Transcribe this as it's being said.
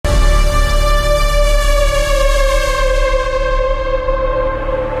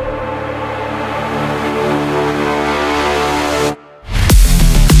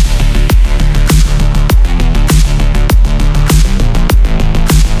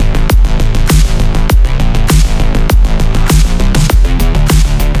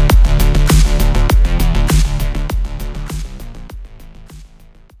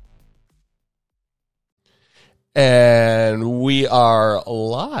And we are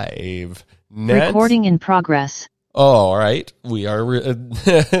live. Recording in progress. Oh, all right. We are.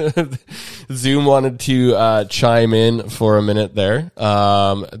 Zoom wanted to chime in for a minute there.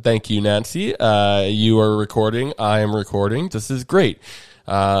 Thank you, Nancy. You are recording. I am recording. This is great.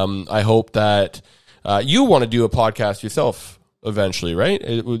 I hope that you want to do a podcast yourself eventually, right?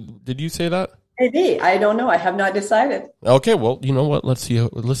 Did you say that? Maybe. I don't know. I have not decided. Okay, well, you know what? Let's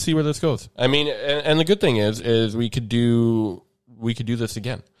see where this goes. I mean, and the good thing is we could do this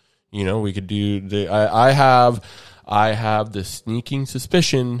again. You know, we could do I have this sneaking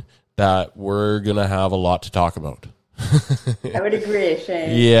suspicion that we're gonna have a lot to talk about. I would agree,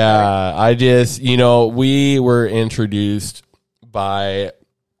 Shane. Yeah, I just, we were introduced by.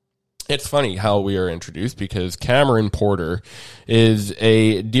 It's funny how we are introduced because Cameron Porter is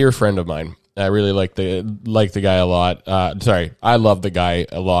a dear friend of mine. I really like the guy a lot. I love the guy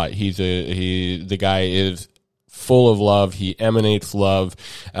a lot. The guy is full of love. He emanates love,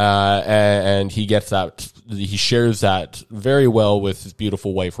 and he gets that. He shares that very well with his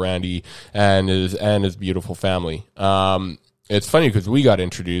beautiful wife Randy and his beautiful family. It's funny because we got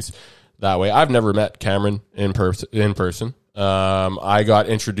introduced that way. I've never met Cameron in person. I got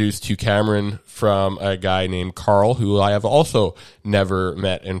introduced to Cameron from a guy named Carl, who I have also never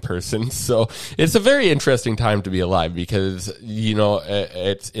met in person. So it's a very interesting time to be alive because,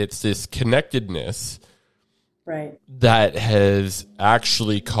 it's this connectedness, right, that has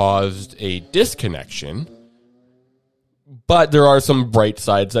actually caused a disconnection, but there are some bright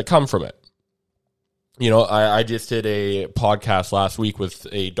sides that come from it. I just did a podcast last week with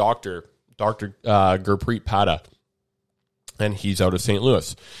a Dr. Gurpreet Pata. And he's out of St.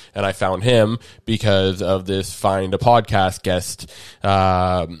 Louis. And I found him because of this Find a Podcast Guest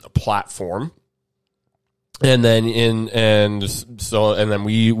platform. And then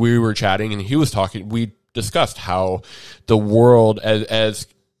we were chatting and he was talking. We discussed how the world, as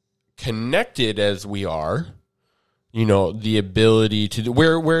connected as we are, the ability to.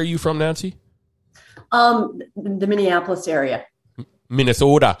 Where are you from, Nancy? The Minneapolis area.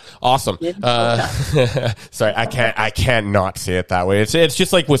 Minnesota. Awesome. Sorry, I can't not say it that way. It's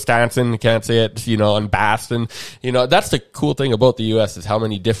just like Wisconsin, can't say it, and Boston. That's the cool thing about the US is how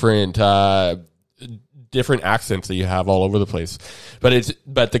many different accents that you have all over the place.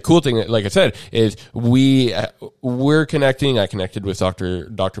 But the cool thing, like I said, is we're connecting. I connected with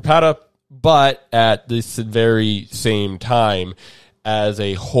Dr. Pata, but at this very same time, as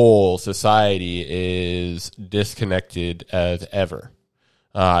a whole, society is disconnected as ever.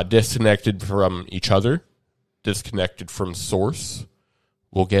 Disconnected from each other, disconnected from source.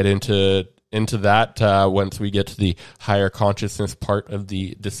 We'll get into that once we get to the higher consciousness part of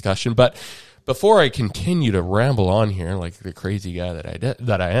the discussion. But before I continue to ramble on here like the crazy guy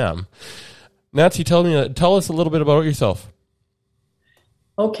that I am, Nancy, tell us a little bit about yourself.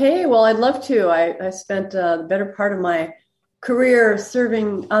 Okay, well, I'd love to. I spent the better part of my career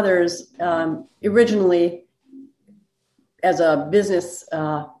serving others, originally as a business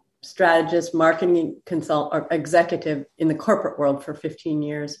strategist, marketing consult, or executive in the corporate world for 15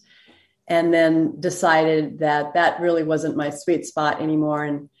 years, and then decided that really wasn't my sweet spot anymore,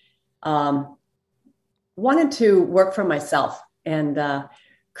 and wanted to work for myself and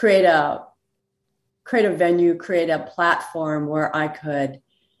create a venue, create a platform where I could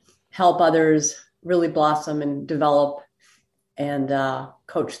help others really blossom and develop and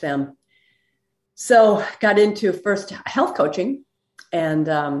coach them. So got into first health coaching and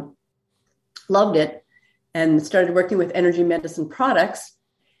loved it and started working with energy medicine products.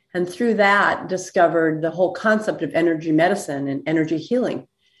 And through that, discovered the whole concept of energy medicine and energy healing.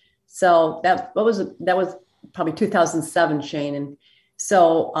 So that was probably 2007, Shane. And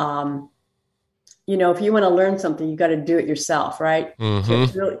so, if you want to learn something, you got to do it yourself, right?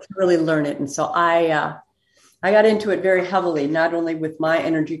 Mm-hmm. To really learn it. And so I got into it very heavily, not only with my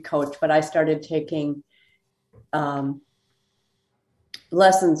energy coach, but I started taking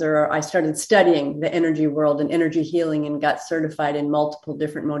lessons, or I started studying the energy world and energy healing, and got certified in multiple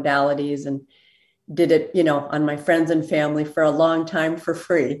different modalities, and did it, on my friends and family for a long time for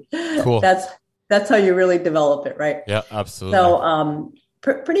free. Cool. That's how you really develop it, right? Yeah, absolutely. So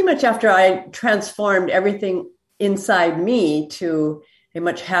pretty much after I transformed everything inside me to a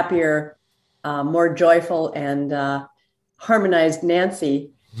much happier, more joyful and harmonized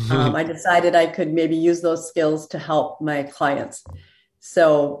Nancy, I decided I could maybe use those skills to help my clients.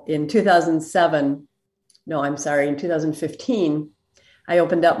 So in 2015, I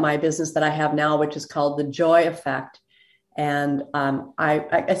opened up my business that I have now, which is called The Joy Effect. And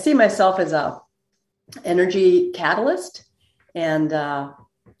I see myself as a energy catalyst, and I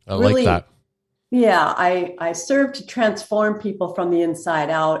really like that. Yeah, I serve to transform people from the inside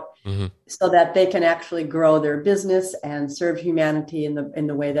out so that they can actually grow their business and serve humanity in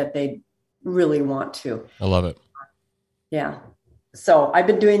the way that they really want to. I love it. Yeah. So I've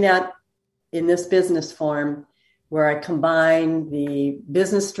been doing that in this business form where I combine the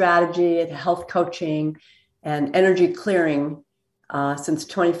business strategy, the health coaching, and energy clearing since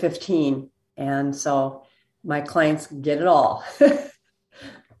 2015. And so my clients get it all.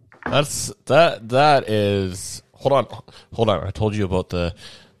 That is, hold on. I told you about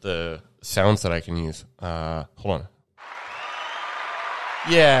the sounds that I can use. Hold on.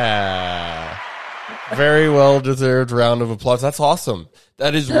 Yeah. Very well deserved round of applause. That's awesome.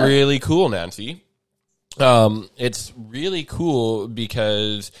 That is really cool, Nancy. It's really cool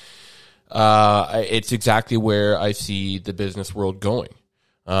because it's exactly where I see the business world going.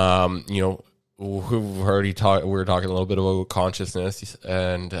 We've already talked. We were talking a little bit about consciousness,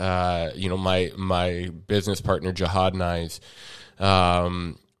 and my business partner Jihad and I's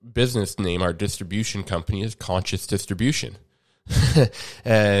business name, our distribution company, is Conscious Distribution,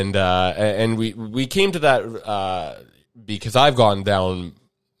 and we came to that because I've gone down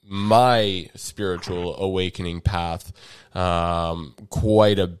my spiritual awakening path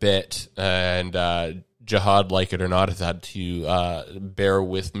quite a bit, and Jihad, like it or not, has had to bear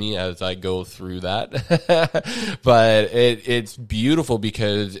with me as I go through that. But it's beautiful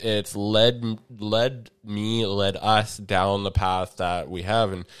because it's led us down the path that we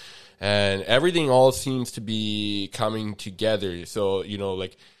have, and everything all seems to be coming together. So,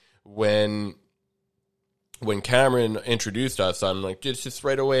 like when Cameron introduced us, I'm like, just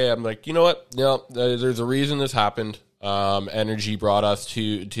right away, I'm like, you know what? No, there's a reason this happened. Energy brought us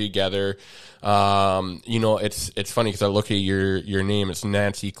together. It's funny because I look at your name, it's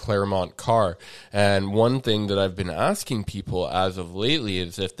Nancy Claremont Carr. And one thing that I've been asking people as of lately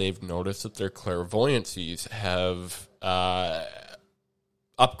is if they've noticed that their clairvoyancies have,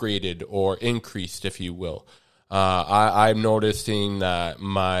 upgraded or increased, if you will. I'm noticing that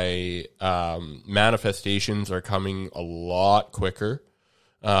my manifestations are coming a lot quicker.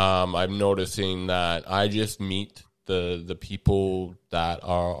 I'm noticing that I just meet the people that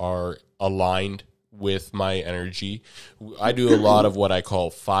are aligned with my energy. I do a lot of what I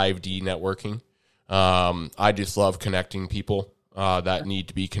call 5D networking. I just love connecting people that need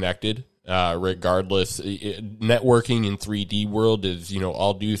to be connected. Regardless, networking in 3D world is,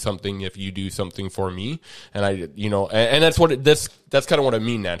 I'll do something if you do something for me. And and that's that's kind of what I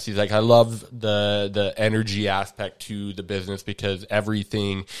mean, Nancy. Like, I love the energy aspect to the business because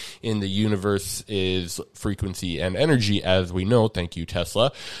everything in the universe is frequency and energy, as we know. Thank you,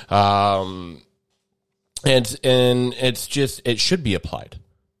 Tesla. And it's just, it should be applied.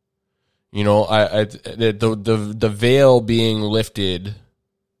 The veil being lifted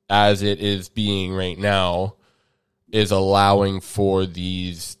as it is being right now is allowing for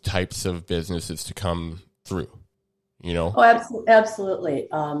these types of businesses to come through, Oh, absolutely.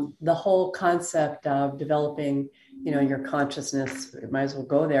 The whole concept of developing, your consciousness, might as well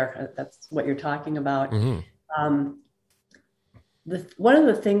go there. That's what you're talking about. Mm-hmm. One of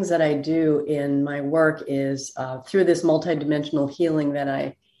the things that I do in my work is through this multidimensional healing that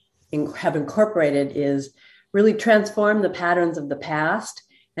I have incorporated is really transform the patterns of the past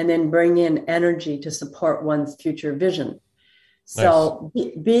and then bring in energy to support one's future vision. So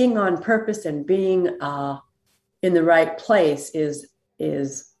being on purpose and being in the right place is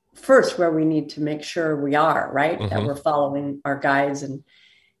first where we need to make sure we are, right? Mm-hmm. That we're following our guides and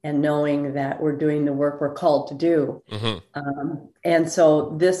knowing that we're doing the work we're called to do. Mm-hmm. And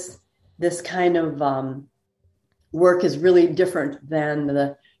so this kind of work is really different than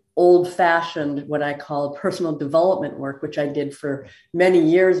the old-fashioned, what I call personal development work, which I did for many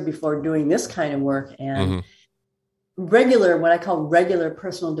years before doing this kind of work. And what I call regular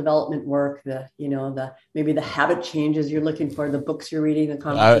personal development work, maybe the habit changes you're looking for, the books you're reading, the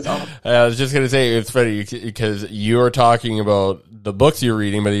conferences. I was just going to say, it's funny because you're talking about the books you're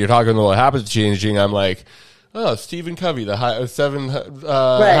reading, but you're talking about habits changing. I'm like, oh, Stephen Covey, the 7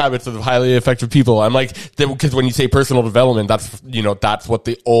 habits of highly effective people. I'm like, because when you say personal development, that's what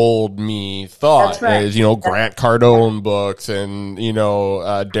the old me thought is, Grant Cardone books and,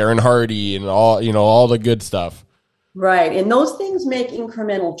 Darren Hardy and all the good stuff. Right. And those things make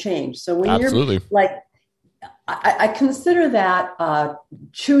incremental change. So when Absolutely. You're like, I consider that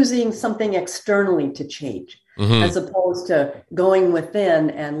choosing something externally to change. Mm-hmm. As opposed to going within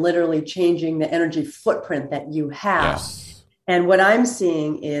and literally changing the energy footprint that you have. Yes. And what I'm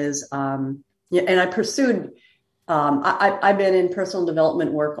seeing is, and I pursued, I've been in personal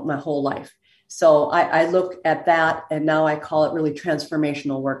development work my whole life. So I look at that and now I call it really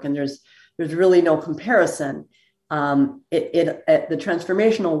transformational work. And there's there's really no comparison. The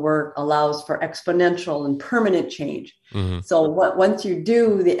transformational work allows for exponential and permanent change. Mm-hmm. So once you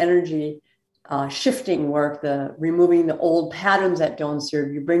do the energy shifting work, the removing the old patterns that don't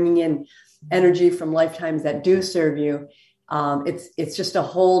serve you, bringing in energy from lifetimes that do serve you, it's just a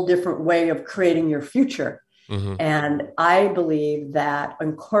whole different way of creating your future. Mm-hmm. And I believe that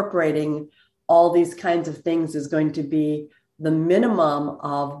incorporating all these kinds of things is going to be the minimum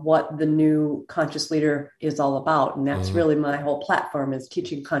of what the new conscious leader is all about. And that's really my whole platform, is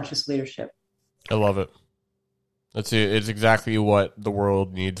teaching conscious leadership. I love it. It's exactly what the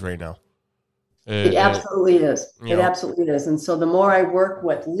world needs right now. It absolutely is. It absolutely is. And so the more I work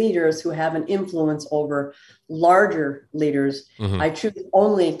with leaders who have an influence over larger leaders, I choose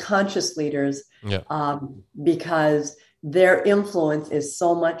only conscious leaders because their influence is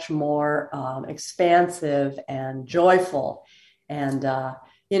so much more expansive and joyful. And,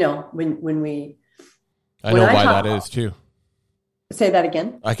 when we... I know why that is too. Say that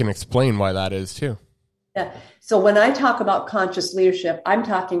again? I can explain why that is too. Yeah. So when I talk about conscious leadership, I'm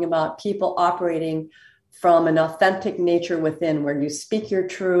talking about people operating from an authentic nature within, where you speak your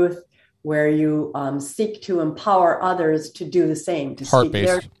truth, where you seek to empower others to do the same, to speak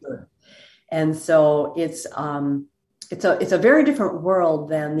their truth. And so it's a very different world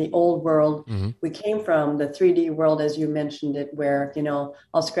than the old world. Mm-hmm. We came from the 3D world, as you mentioned it, where,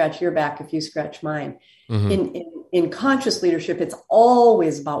 I'll scratch your back if you scratch mine. Mm-hmm. In conscious leadership, it's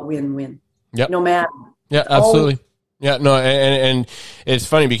always about win-win. Yep. No matter. Yeah, absolutely. Yeah, no, and it's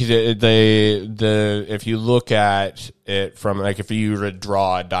funny because if you look at it from, like, if you were to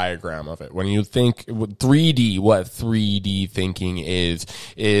draw a diagram of it, when you think 3D, what 3D thinking is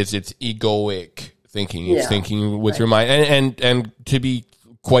it's egoic thinking. It's thinking with your mind, and to be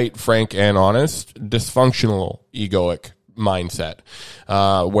quite frank and honest, dysfunctional egoic mindset,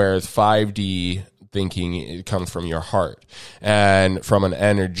 whereas 5D thinking, it comes from your heart. And from an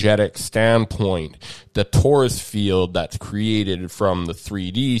energetic standpoint, the torus field that's created from the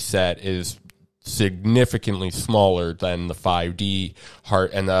 3D set is significantly smaller than the 5D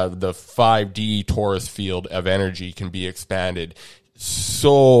heart, and the 5D torus field of energy can be expanded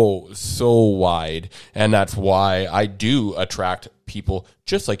so wide, and that's why I do attract people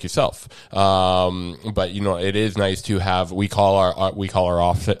just like yourself. But it is nice to have. We call our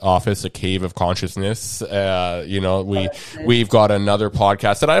office a cave of consciousness. We've got another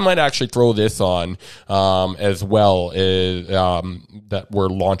podcast that I might actually throw this on as well. Is that we're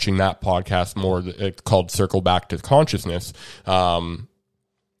launching that podcast more. It's called Circle Back to Consciousness.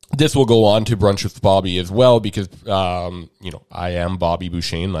 This will go on to Brunch with Bobby as well, because, I am Bobby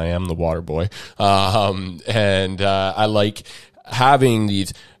Bouchane. I am the water boy. And I like having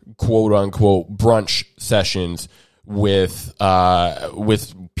these quote unquote brunch sessions with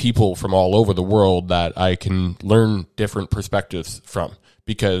people from all over the world that I can learn different perspectives from,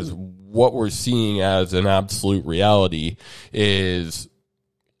 because what we're seeing as an absolute reality is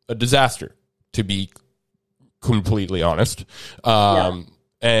a disaster, to be completely honest.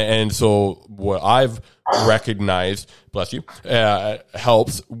 And so what I've recognized, bless you,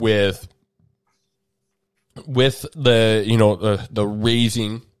 helps with the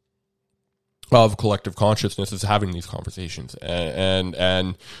raising of collective consciousness is having these conversations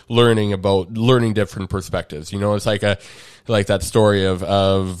and learning different perspectives. It's like that story of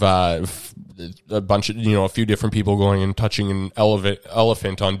a bunch of, a few different people going and touching an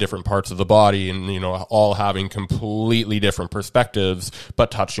elephant on different parts of the body, and, all having completely different perspectives, but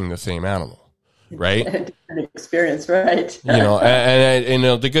touching the same animal. Right. Different experience. Right. And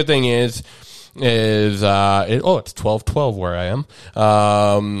the good thing is it's 12:12 where I am.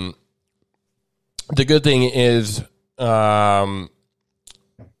 The good thing is,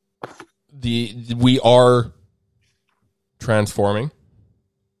 we are transforming.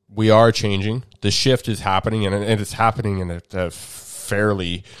 We are changing. The shift is happening, and it's happening in a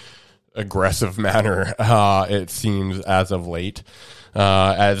fairly aggressive manner, it seems, as of late,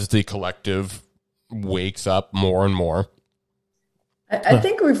 as the collective wakes up more and more. I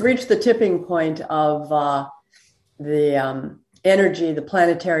think we've reached the tipping point of the energy, the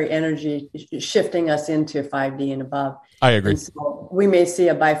planetary energy, shifting us into 5D and above. I agree. And so we may see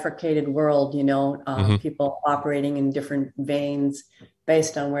a bifurcated world, people operating in different veins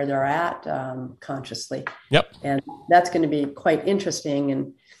based on where they're at consciously. Yep. And that's going to be quite interesting.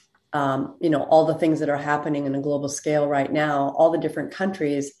 And, all the things that are happening on a global scale right now, all the different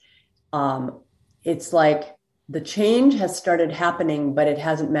countries, it's like the change has started happening, but it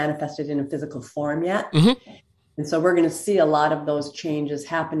hasn't manifested in a physical form yet. Mm-hmm. And so we're going to see a lot of those changes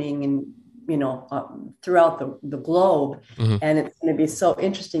happening throughout the globe. Mm-hmm. And it's going to be so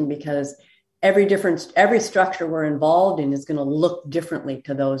interesting because every structure we're involved in is going to look differently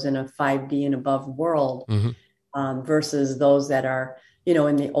to those in a 5D and above world, versus those that are,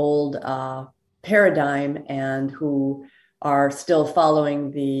 in the old paradigm and who are still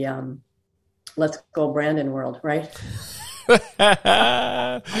following the let's go Brandon world, right?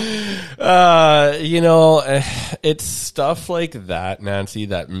 It's stuff like that, Nancy,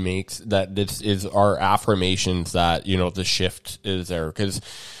 that makes that this is our affirmations that, the shift is there. Because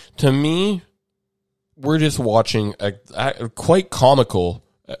to me, we're just watching a quite comical,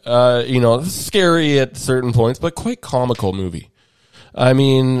 scary at certain points, but quite comical movie. I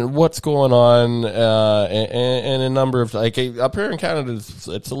mean, what's going on in a number of, like, up here in Canada, it's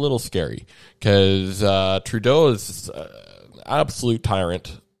a little scary because Trudeau is absolute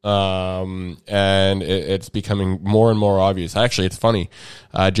tyrant, and it's becoming more and more obvious. Actually, it's funny.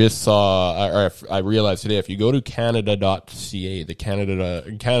 I just saw, or I realized today, if you go to Canada.ca, the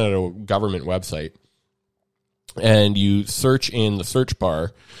Canada government website, and you search in the search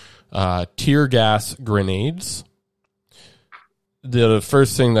bar, tear gas grenades, the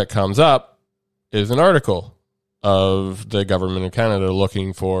first thing that comes up is an article of the government of Canada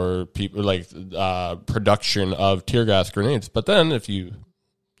looking for people, like production of tear gas grenades. But then if you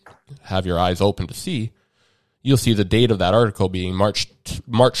have your eyes open to see, you'll see the date of that article being March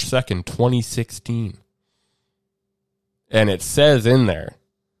 2nd, 2016. And it says in there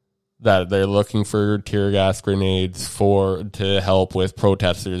that they're looking for tear gas grenades to help with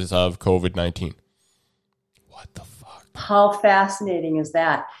protesters of COVID-19. What the fuck? How fascinating is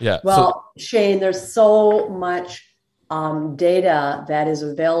that? Yeah. Well, Shane, there's so much data that is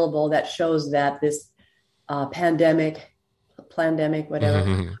available that shows that this pandemic,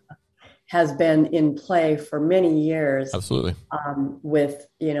 whatever, has been in play for many years. Absolutely. With,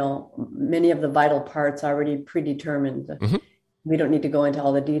 many of the vital parts already predetermined. We don't need to go into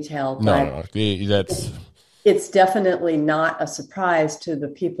all the detail. No. It's definitely not a surprise to the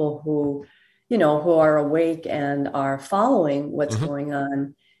people who are awake and are following what's going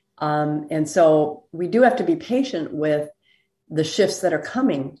on. And so we do have to be patient with the shifts that are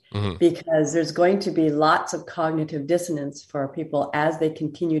coming, because there's going to be lots of cognitive dissonance for people as they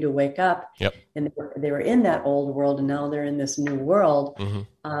continue to wake up. Yep. And they were in that old world and now they're in this new world.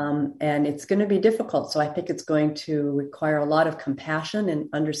 And it's going to be difficult. So I think it's going to require a lot of compassion and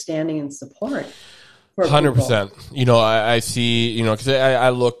understanding and support. 100%. I see, because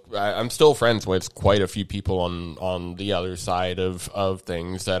I'm still friends with quite a few people on the other side of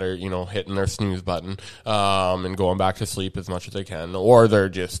things that are, hitting their snooze button, and going back to sleep as much as they can, or they're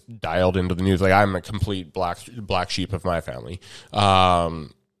just dialed into the news. Like, I'm a complete black sheep of my family.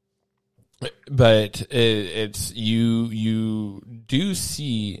 But it's, you do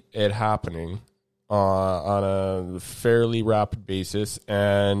see it happening on a fairly rapid basis,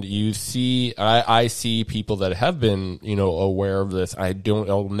 and you see, I see people that have been, aware of this. I don't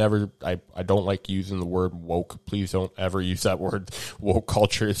like using the word woke. Please don't ever use that word. Woke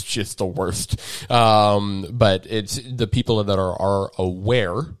culture is just the worst. But it's the people that are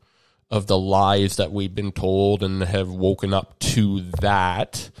aware of the lies that we've been told and have woken up to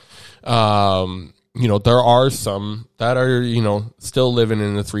that. There are some that are, still living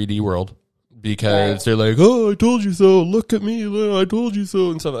in the 3D world. Because they're like, oh, I told you so. Look at me. I told you so.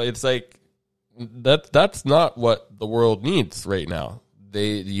 And stuff. It's like, that's not what the world needs right now.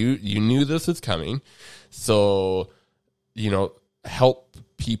 You knew this was coming. So, help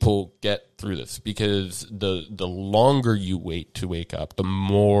people get through this. Because the longer you wait to wake up, the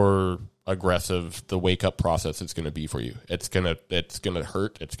more aggressive the wake up process is going to be for you. It's gonna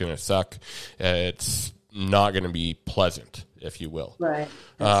hurt. It's gonna suck. It's not going to be pleasant, if you will. Right.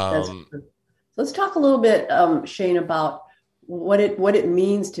 That's true. Let's talk a little bit, Shane, about what it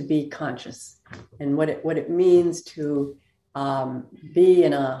means to be conscious and what it means to be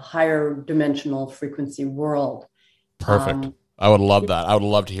in a higher dimensional frequency world. Perfect. I would love that. I would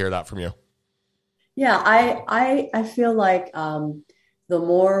love to hear that from you. Yeah, I feel like the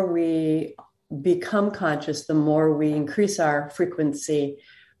more we become conscious, the more we increase our frequency.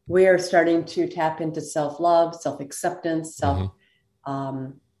 We are starting to tap into self-love, self-acceptance,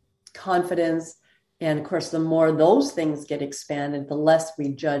 confidence. And of course, the more those things get expanded, the less we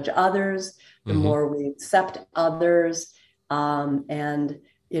judge others, the more we accept others. And,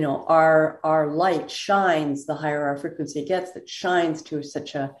 our light shines, the higher our frequency gets, that shines to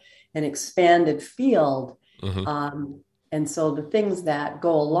such an expanded field. And so the things that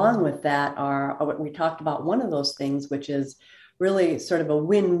go along with that are what we talked about. One of those things, which is really sort of a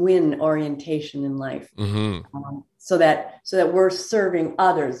win-win orientation in life. So that we're serving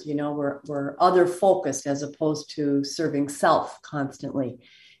others, we're other focused as opposed to serving self constantly.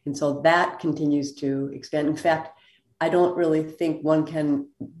 And so that continues to expand. In fact, I don't really think one can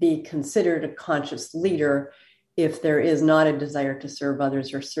be considered a conscious leader if there is not a desire to serve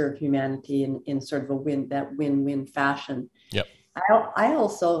others or serve humanity in sort of win-win fashion. Yep. I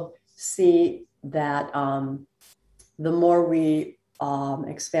also see that the more we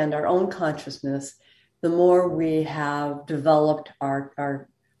expand our own consciousness, the more we have developed our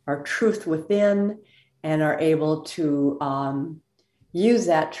truth within and are able to use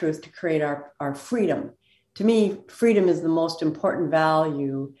that truth to create our freedom. To me, freedom is the most important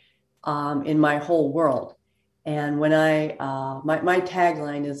value in my whole world. And when my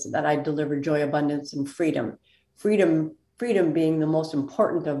tagline is that I deliver joy, abundance, and freedom. Freedom being the most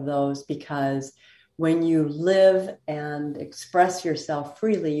important of those, because when you live and express yourself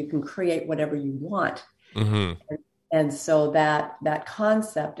freely, you can create whatever you want. Mm-hmm. And so that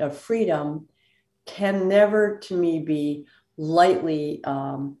concept of freedom can never, to me, be lightly.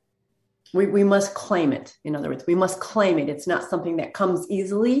 We must claim it. In other words, we must claim it. It's not something that comes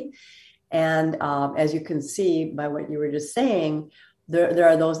easily. And as you can see by what you were just saying, there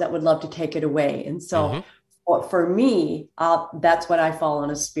are those that would love to take it away. And so for me, that's what I fall on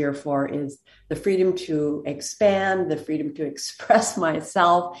a spear for, is the freedom to expand, the freedom to express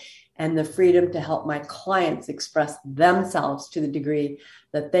myself, and the freedom to help my clients express themselves to the degree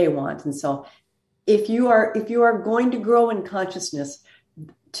that they want. And so if you are going to grow in consciousness,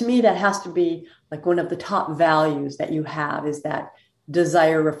 to me, that has to be like one of the top values that you have, is that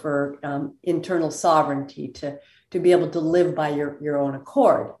desire for internal sovereignty, to be able to live by your own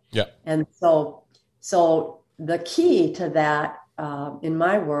accord. Yeah. And so the key to that in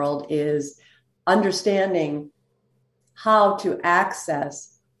my world is understanding how to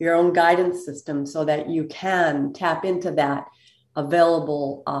access your own guidance system so that you can tap into that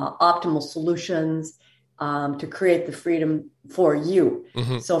available optimal solutions to create the freedom for you.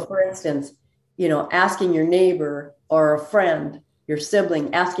 Mm-hmm. So for instance, asking your neighbor or a friend, your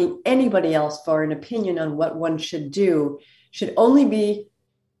sibling, asking anybody else for an opinion on what one should do should only be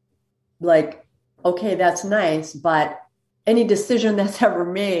like, okay, that's nice, but any decision that's ever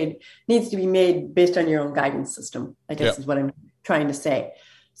made needs to be made based on your own guidance system, I guess is what I'm trying to say.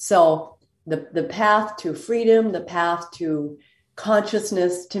 So the path to freedom, the path to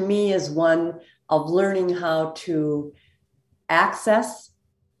consciousness, to me, is one of learning how to access,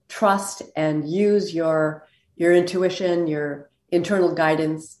 trust, and use your intuition, your internal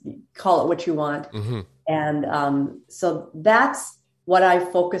guidance, call it what you want. Mm-hmm. And so that's what I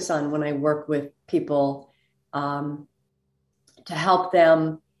focus on when I work with people, to help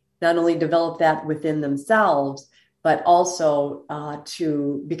them not only develop that within themselves, but also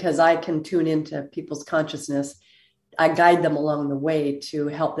because I can tune into people's consciousness, I guide them along the way to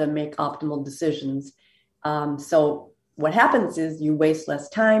help them make optimal decisions. So what happens is you waste less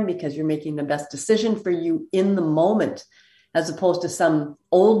time because you're making the best decision for you in the moment, as opposed to some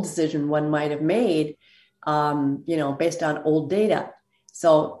old decision one might have made, based on old data.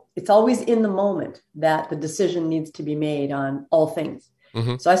 So it's always in the moment that the decision needs to be made on all things.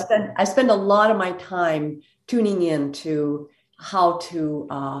 Mm-hmm. So I spend a lot of my time tuning in to on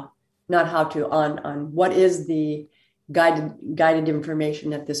what is the guided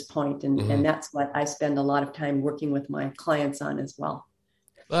information at this point. And, mm-hmm. and that's what I spend a lot of time working with my clients on as well.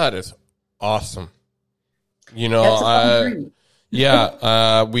 That is awesome. We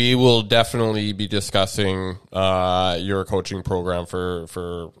will definitely be discussing your coaching program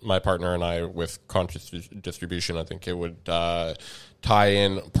for my partner and I with Conscious Distribution. I think it would tie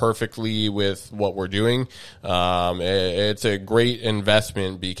in perfectly with what we're doing. It's a great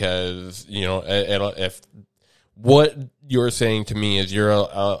investment because, if what you're saying to me is you're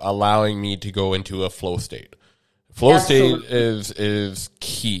allowing me to go into a flow state. Flow Absolutely. State is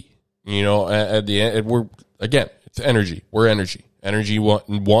key. At the end, it's energy. We're energy. Energy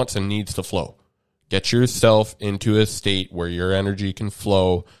wants and needs to flow. Get yourself into a state where your energy can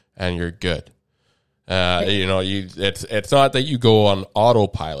flow and you're good. It's not that you go on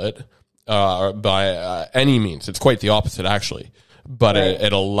autopilot by any means. It's quite the opposite, actually. But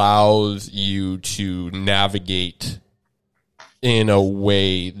it allows you to navigate in a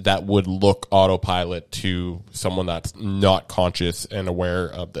way that would look autopilot to someone that's not conscious and aware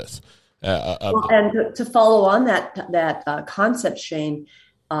of this. And to follow on that concept, Shane,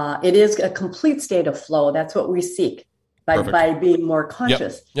 it is a complete state of flow. That's what we seek by being more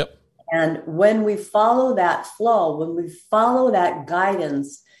conscious. Yep. And when we follow that flow, when we follow that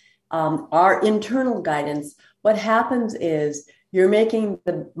guidance, our internal guidance, what happens is you're making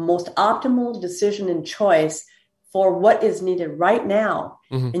the most optimal decision and choice for what is needed right now.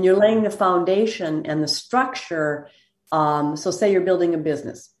 Mm-hmm. And you're laying the foundation and the structure So say you're building a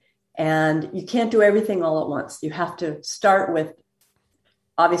business and you can't do everything all at once. You have to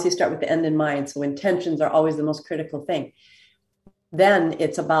obviously start with the end in mind. So intentions are always the most critical thing. Then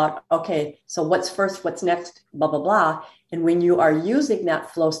it's about, okay, so what's first, what's next, blah, blah, blah. And when you are using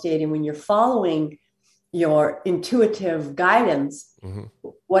that flow state and when you're following your intuitive guidance,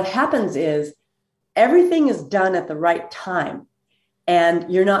 what happens is everything is done at the right time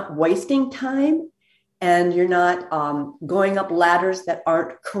and you're not wasting time and you're not going up ladders that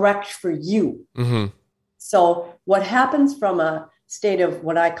aren't correct for you. So what happens from a state of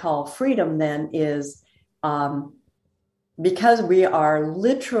what I call freedom then is because we are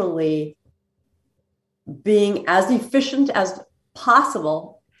literally being as efficient as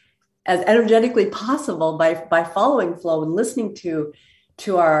possible, as energetically possible by following flow and listening to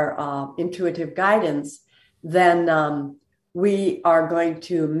our intuitive guidance, then we are going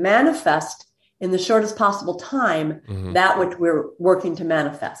to manifest in the shortest possible time that which we're working to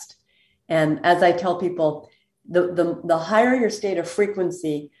manifest. And as I tell people, the higher your state of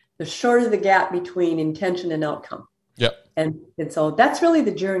frequency, the shorter the gap between intention and outcome. Yep. And so that's really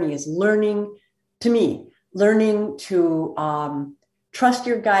the journey, is learning to trust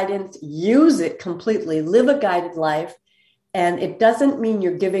your guidance, use it completely, live a guided life. And it doesn't mean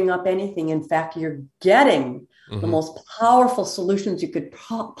you're giving up anything. In fact, you're getting the most powerful solutions you could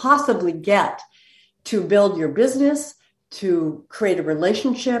possibly get to build your business, to create a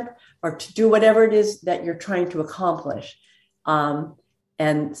relationship, or to do whatever it is that you're trying to accomplish.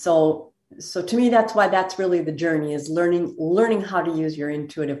 And so to me, that's why that's really the journey, is learning how to use your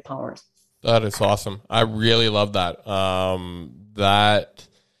intuitive powers. That is awesome. I really love that.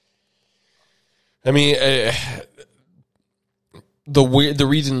 The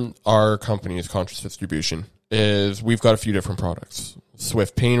reason our company is Conscious Distribution is we've got a few different products.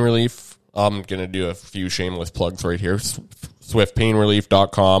 Swift Pain Relief. I'm going to do a few shameless plugs right here.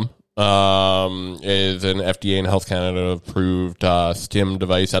 SwiftPainRelief.com is an FDA and Health Canada approved stim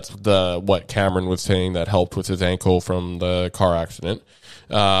device. That's what Cameron was saying that helped with his ankle from the car accident.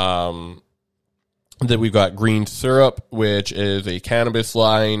 That we've got Green Syrup, which is a cannabis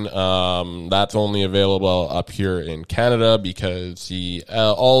line. That's only available up here in Canada because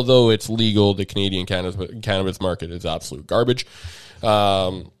although it's legal, the Canadian cannabis market is absolute garbage.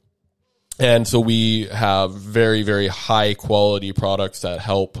 And so we have very, very high quality products that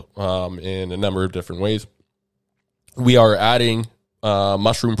help in a number of different ways. We are adding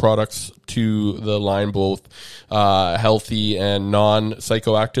mushroom products to the line, both healthy and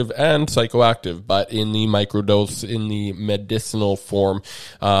non-psychoactive and psychoactive, but in the microdose, in the medicinal form.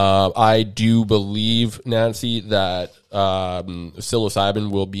 I do believe, Nancy, that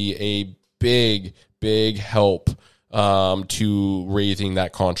psilocybin will be a big, big help to raising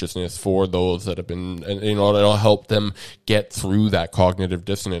that consciousness for those that have been, it'll help them get through that cognitive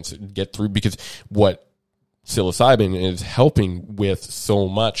dissonance, because what psilocybin is helping with so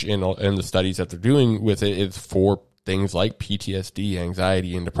much in the studies that they're doing with it is for things like PTSD,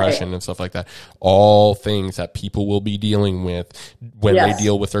 anxiety, and depression and stuff like that. All things that people will be dealing with when they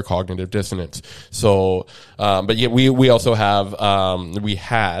deal with their cognitive dissonance. So, but yet we also have, we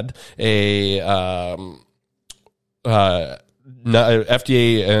had a,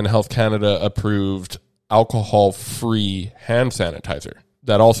 FDA and Health Canada approved alcohol-free hand sanitizer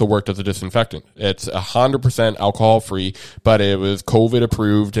that also worked as a disinfectant. It's 100% alcohol-free, but it was COVID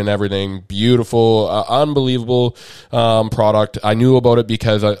approved and everything. Beautiful, unbelievable product. I knew about it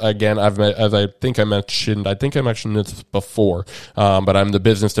because, again, I think I mentioned this before, but I'm the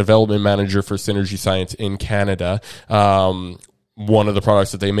business development manager for Synergy Science in Canada. One of the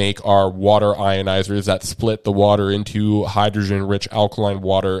products that they make are water ionizers that split the water into hydrogen-rich alkaline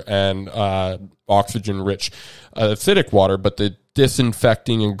water and oxygen-rich acidic water. But the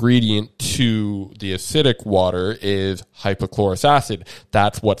disinfecting ingredient to the acidic water is hypochlorous acid.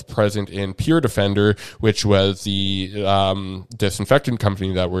 That's what's present in Pure Defender, which was the disinfectant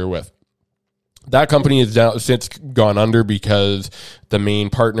company that we're with. That company has now since gone under because the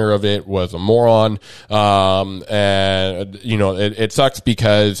main partner of it was a moron. And, it sucks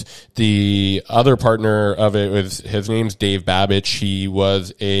because the other partner of it his name's Dave Babbage. He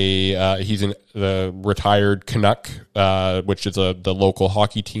was he's the retired Canuck, which is the local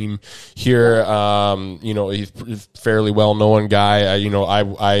hockey team here. He's a fairly well-known guy.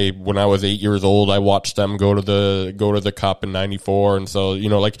 I when I was 8 years old, I watched them go to the cup in '94. And so,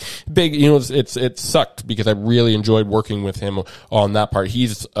 big, it sucked because I really enjoyed working with him on that part.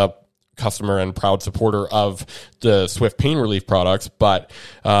 He's a customer and proud supporter of the Swift Pain Relief products, but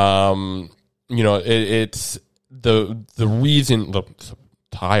it's the reason. Look,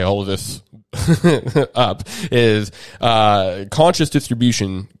 tie all of this up is conscious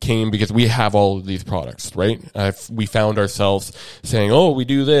distribution came because we have all of these products, right? We found ourselves saying, oh, we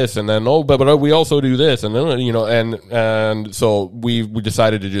do this, and then but we also do this, and then and so we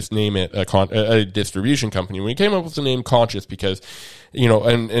decided to just name it a distribution company. We came up with the name Conscious because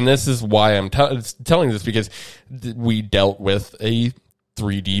and this is why I'm telling this, because we dealt with a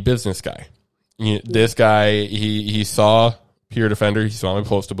 3D business guy. This guy, he saw Peer Defender. He saw me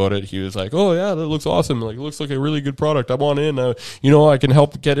post about it. He was like, "Oh yeah, that looks awesome. Like, it looks like a really good product. I want in. I can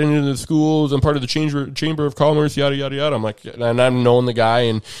help get into the schools. I'm part of the Chamber of Commerce. Yada yada yada." I'm like, and I've known the guy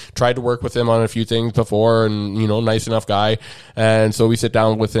and tried to work with him on a few things before, and nice enough guy. And so we sit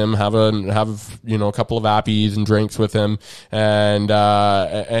down with him, have a couple of appies and drinks with him, and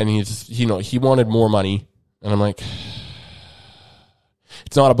he's he wanted more money, and I'm like,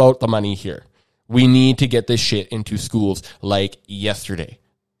 it's not about the money here. We need to get this shit into schools like yesterday.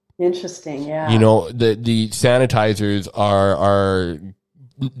 Interesting, yeah. The sanitizers are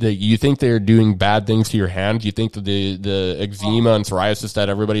you think they're doing bad things to your hands? You think that the eczema and psoriasis that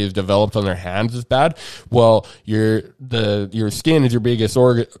everybody has developed on their hands is bad? Well, your skin is your biggest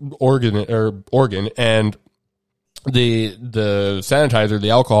organ, and the sanitizer,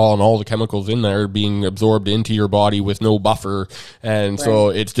 the alcohol, and all the chemicals in there are being absorbed into your body with no buffer, and so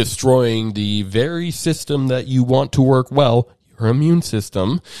it's destroying the very system that you want to work well, your immune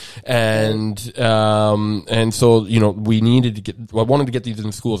system, and so we needed to I wanted to get these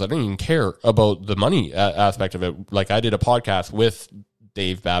in schools. I didn't even care about the money aspect of it. Like, I did a podcast with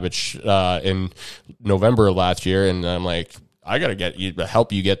Dave Babich in November of last year, and I'm like, I got to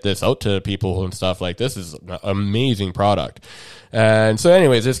help you get this out to people and stuff. Like, this is an amazing product. And so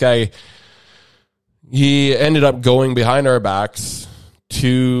anyways, this guy, he ended up going behind our backs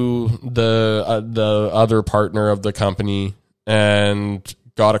to the other partner of the company and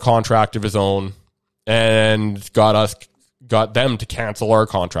got a contract of his own and got them to cancel our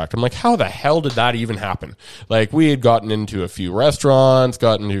contract. I'm like, how the hell did that even happen? Like, we had gotten into a few restaurants,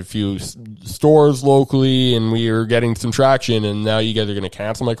 gotten into a few stores locally, and we were getting some traction, and now you guys are going to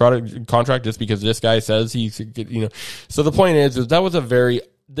cancel my contract just because this guy says he's, So the point is that was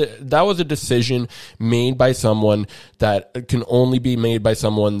a decision made by someone that can only be made by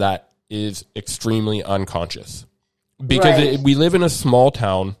someone that is extremely unconscious. Because we live in a small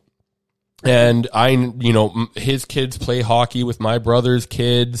town. And his kids play hockey with my brother's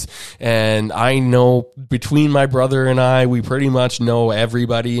kids, and I know between my brother and I, we pretty much know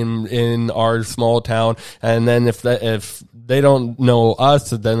everybody in our small town. And then if they don't know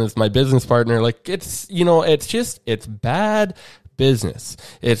us, then it's my business partner. Like, it's it's bad business.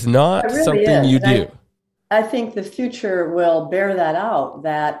 It's not really something you do. I think the future will bear that out.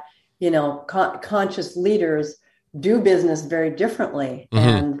 That conscious leaders do business very differently,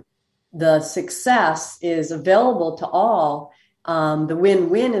 and the success is available to all. The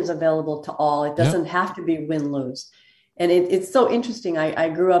win-win is available to all. It doesn't have to be win-lose. And it's so interesting. I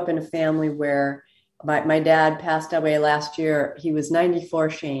grew up in a family where my dad passed away last year. He was 94,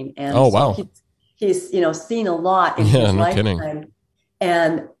 Shane. And he's seen a lot in his lifetime. Kidding.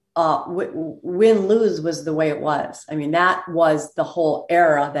 And win-lose was the way it was. I mean, that was the whole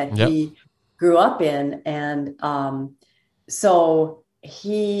era that he grew up in. And so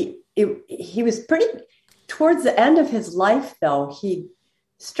he was pretty, towards the end of his life, though, he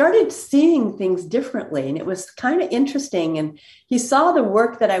started seeing things differently. And it was kind of interesting. And he saw the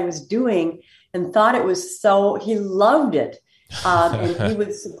work that I was doing and thought it was he loved it. And he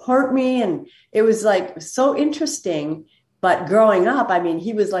would support me. And it was like so interesting. But growing up, I mean,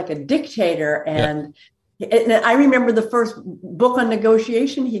 he was like a dictator. And I remember the first book on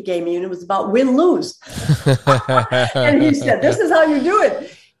negotiation he gave me, and it was about win-lose. And he said, this is how you do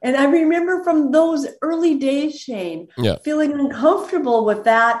it. And I remember from those early days, Shane, feeling uncomfortable with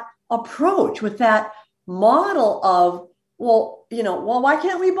that approach, with that model of, why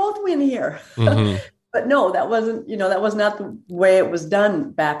can't we both win here? Mm-hmm. But no, that wasn't, that was not the way it was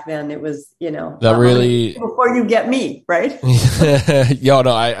done back then. It was, that really before you get me, right? It's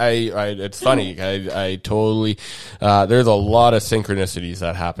funny. I totally, there's a lot of synchronicities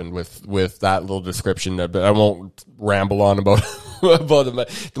that happened with that little description, but I won't ramble on about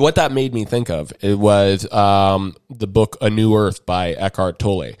what that made me think of. It was the book A New Earth by Eckhart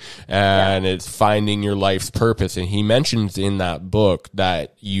Tolle, and it's finding your life's purpose. And he mentions in that book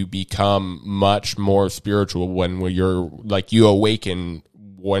that you become much more spiritual when you're like, you awaken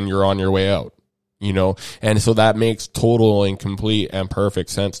when you're on your way out. you know? And so that makes total and complete and perfect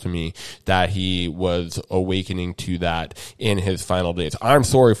sense to me that he was awakening to that in his final days. I'm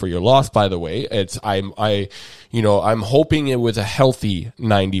sorry for your loss, by the way. I'm hoping it was a healthy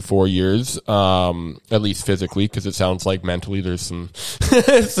 94 years, at least physically, because it sounds like mentally there's some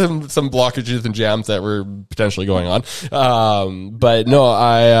some blockages and jams that were potentially going on. But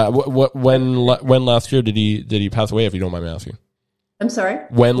no, when last year did he pass away, if you don't mind me asking? I'm sorry.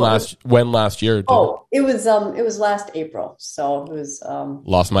 When last year? It was last April. So it was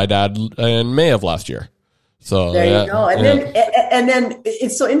lost my dad in May of last year. So there you go. And then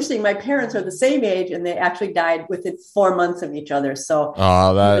it's so interesting. My parents are the same age, and they actually died within 4 months of each other. So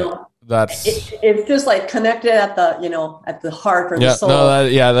it's just like connected at the heart or the soul.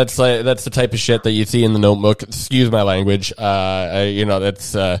 That's the type of shit that you see in the Notebook. Excuse my language.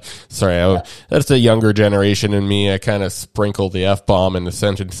 That's that's the younger generation in me. I kind of sprinkle the F-bomb in the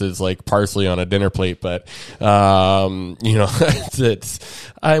sentences like parsley on a dinner plate, but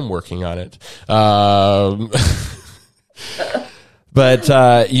I'm working on it. But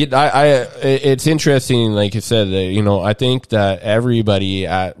it's interesting, like you said, I think that everybody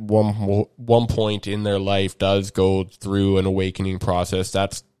at one point in their life does go through an awakening process.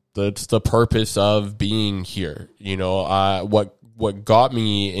 That's the purpose of being here. What got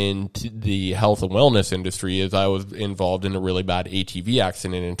me into the health and wellness industry is I was involved in a really bad ATV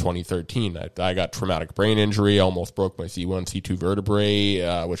accident in 2013. I got traumatic brain injury, almost broke my C1, C2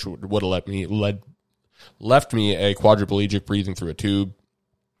 vertebrae, which would have left me a quadriplegic breathing through a tube.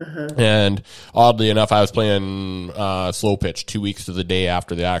 And oddly enough, I was playing slow pitch 2 weeks to the day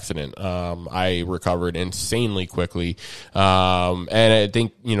after the accident. I recovered insanely quickly. And I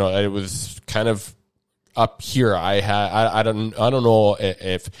think, it was kind of up here. I don't know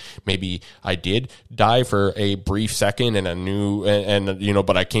if maybe I did die for a brief second and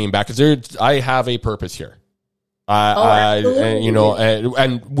but I came back because I have a purpose here. And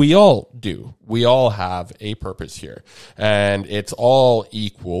we all do. We all have a purpose here, and it's all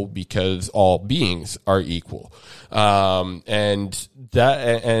equal because all beings are equal. And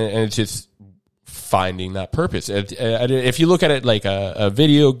it's just finding that purpose. If you look at it like a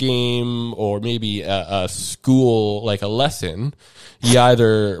video game or maybe a school, like a lesson, you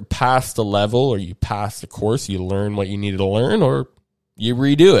either pass the level or you pass the course, you learn what you needed to learn, or you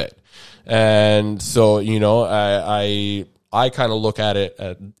redo it. And so, I kind of look at it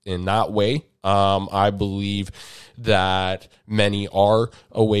in that way. I believe that many are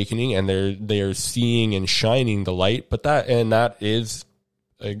awakening and they're seeing and shining the light, but that is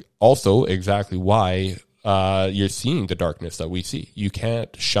also exactly why you're seeing the darkness that we see. You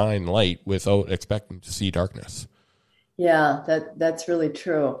can't shine light without expecting to see darkness. Yeah, that's really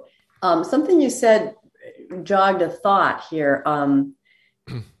true. Something you said jogged a thought here.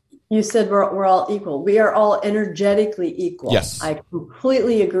 You said we're all equal. We are all energetically equal. Yes. I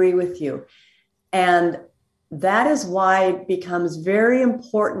completely agree with you. And that is why it becomes very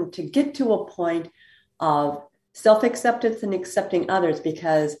important to get to a point of self-acceptance and accepting others,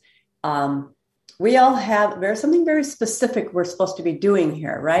 because we all there's something very specific we're supposed to be doing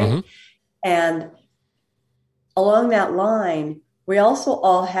here, right? Mm-hmm. And along that line, we also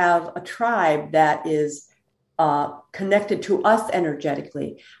all have a tribe that is connected to us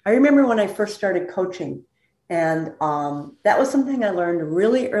energetically. I remember when I first started coaching, and that was something I learned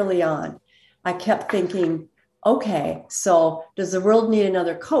really early on. I kept thinking, okay, so does the world need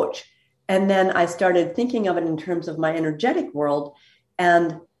another coach? And then I started thinking of it in terms of my energetic world,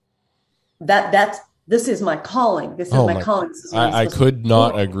 and this is my calling. This is my calling. This is I could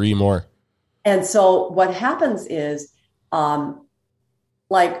not agree more. And so what happens is,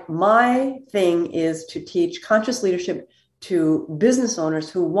 like my thing is to teach conscious leadership to business owners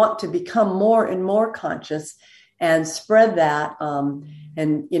who want to become more and more conscious and spread that. So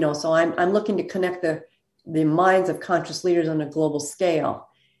I'm looking to connect the minds of conscious leaders on a global scale.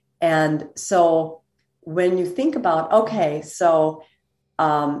 And so when you think about, okay, so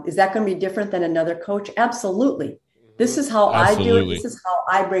is that going to be different than another coach? Absolutely. This is how I do it. This is how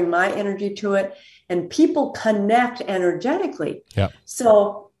I bring my energy to it. And people connect energetically. Yeah.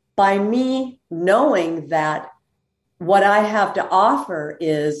 So by me knowing that what I have to offer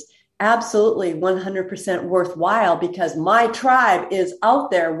is absolutely 100% worthwhile because my tribe is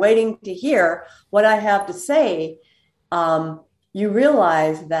out there waiting to hear what I have to say, you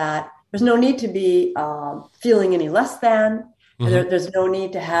realize that there's no need to be feeling any less than. Mm-hmm. There's no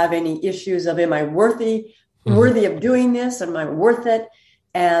need to have any issues of, am I worthy of doing this? Am I worth it?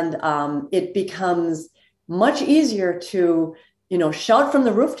 And it becomes much easier to, shout from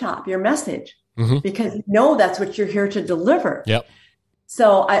the rooftop your message because you know that's what you're here to deliver. Yep.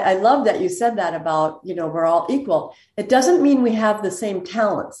 So I love that you said that about, we're all equal. It doesn't mean we have the same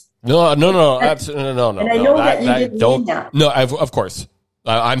talents. No. And I know that you didn't mean that. No, of course.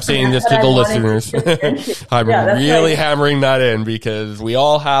 I'm saying this to the listeners. I'm really hammering that in because we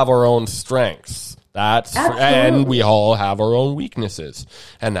all have our own strengths. And we all have our own weaknesses,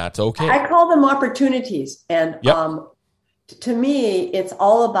 and that's okay. I call them opportunities. And to me, it's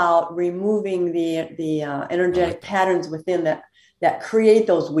all about removing the energetic patterns within that create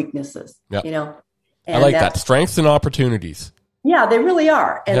those weaknesses, And I like that. Strengths and opportunities. Yeah, they really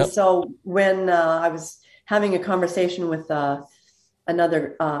are. And so when I was having a conversation with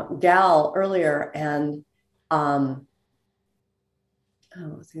another gal earlier, and what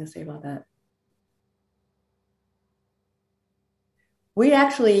was I going to say about that? We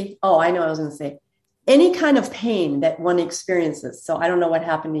actually, I know what I was going to say. Any kind of pain that one experiences. So I don't know what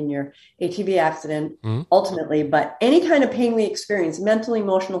happened in your ATV accident ultimately, but any kind of pain we experience, mental,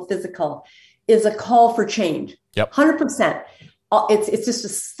 emotional, physical, is a call for change. 100%. It's just a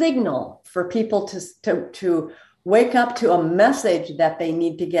signal for people to wake up to a message that they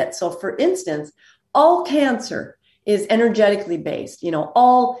need to get. So for instance, all cancer is energetically based.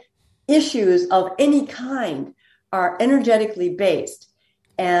 All issues of any kind are energetically based.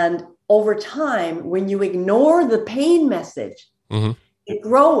 And over time, when you ignore the pain message, it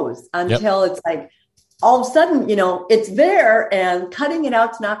grows until it's like all of a sudden, it's there, and cutting it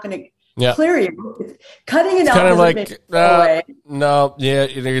out's not going to clear you. Cutting it out kind of like make it go away. No,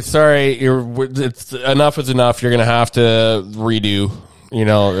 sorry, it's enough is enough. You're going to have to redo.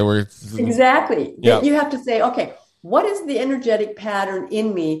 Exactly. You have to say, okay, what is the energetic pattern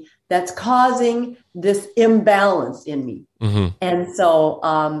in me that's causing this imbalance in me? And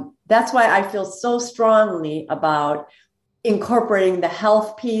so that's why I feel so strongly about incorporating the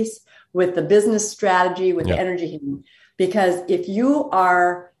health piece with the business strategy, with the energy healing. Because if you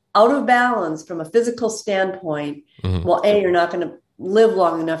are out of balance from a physical standpoint, well, you're not going to live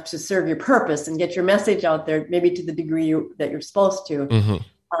long enough to serve your purpose and get your message out there, maybe to the degree that you're supposed to.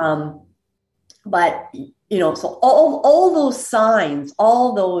 But, so all those signs,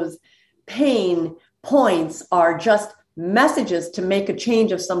 all those pain points are just messages to make a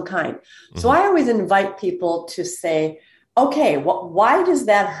change of some kind. So I always invite people to say, okay, why does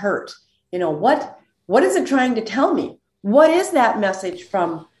that hurt? What is it trying to tell me? What is that message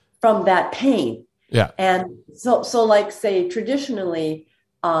from that pain? Yeah. And so like, say, traditionally,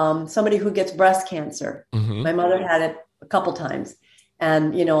 somebody who gets breast cancer, my mother had it a couple times,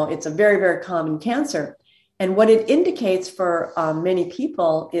 and, it's a very, very common cancer. And what it indicates for many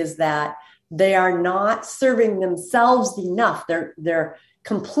people is that they are not serving themselves enough. They're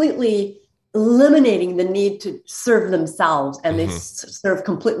completely eliminating the need to serve themselves, and they serve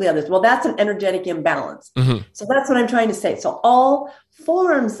completely others. Well, that's an energetic imbalance. So that's what I'm trying to say. So all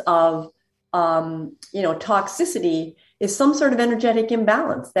forms of, toxicity is some sort of energetic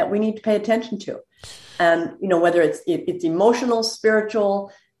imbalance that we need to pay attention to. And, whether it's emotional,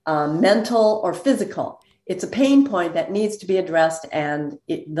 spiritual, mental, or physical, it's a pain point that needs to be addressed. And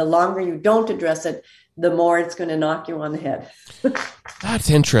the longer you don't address it, the more it's going to knock you on the head. That's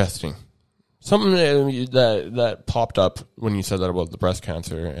interesting. Something that popped up when you said that about the breast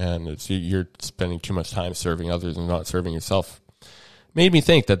cancer, and it's you're spending too much time serving others and not serving yourself, made me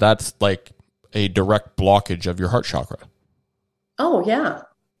think that's like a direct blockage of your heart chakra. Oh, yeah.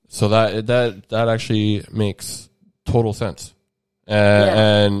 So that actually makes total sense.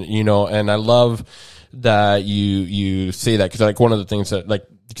 And I love that you say that, because like one of the things that, like,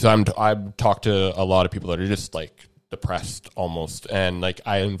 because I've talked to a lot of people that are just like depressed almost, and like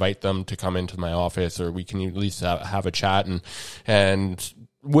I invite them to come into my office, or we can at least have a chat, and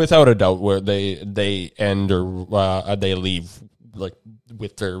without a doubt, where they end or they leave like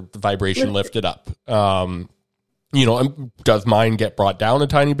with their vibration lifted up. Does mine get brought down a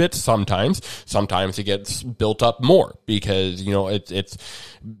tiny bit? Sometimes it gets built up more, because it's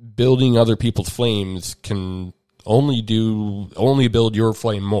building other people's flames can only build your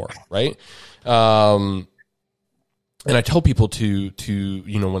flame more, right? And I tell people to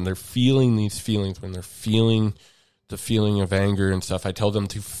when they're feeling these feelings, when they're feeling the feeling of anger and stuff, I tell them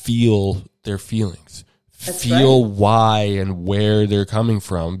to feel their feelings. That's feel right. Why and where they're coming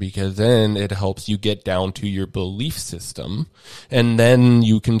from, because then it helps you get down to your belief system, and then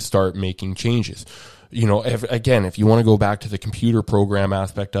you can start making changes. If you want to go back to the computer program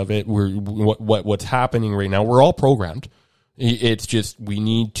aspect of it, what's happening right now, we're all programmed. It's just we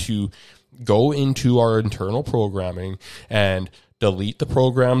need to go into our internal programming and delete the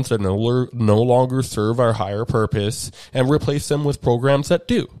programs that no longer serve our higher purpose, and replace them with programs that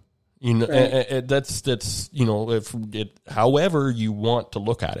do. You know, Right. that's you know, if it, however you want to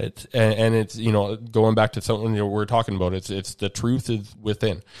look at it, and it's, you know, going back to something, you know, we're talking about, it's the truth is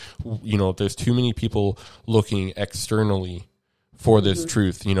within. You know, there's too many people looking externally for this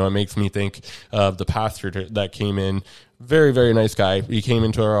truth. You know, it makes me think of the pastor that came in, very, very nice guy. He came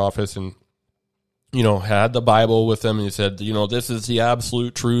into our office and, you know, had the Bible with him, and he said, you know, this is the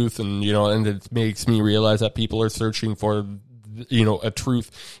absolute truth, and, you know, and it makes me realize that people are searching for, you know, a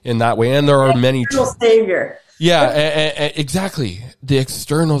truth in that way, and there are many Savior. Yeah, exactly, the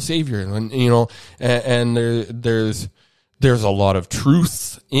external savior, and, you know, and there's a lot of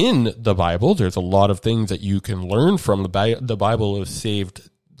truth in the Bible. There's a lot of things that you can learn from the Bible has saved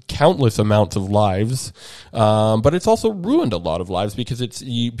countless amounts of lives, but it's also ruined a lot of lives because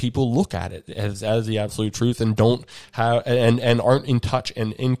people look at it as the absolute truth and don't have and aren't in touch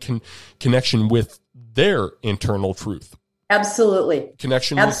and in connection with their internal truth. Absolutely.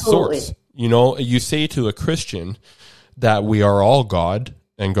 Connection with source. You know, you say to a Christian that we are all God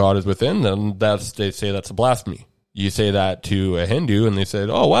and God is within them, they say that's a blasphemy. You say that to a Hindu and they said,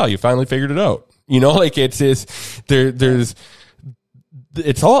 "Oh wow, you finally figured it out." You know, like it's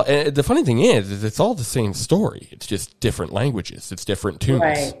all, the funny thing is it's all the same story. It's just different languages. It's different tunes,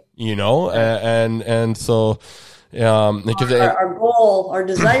 right. You know, and so, because our goal, our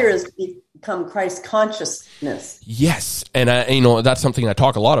desire is to become Christ consciousness. Yes. And you know, that's something I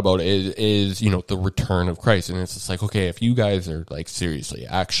talk a lot about is, you know, the return of Christ. And it's just like, okay, if you guys are like seriously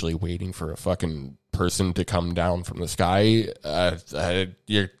actually waiting for a fucking person to come down from the sky,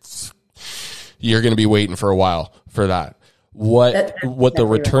 you're going to be waiting for a while for that. What the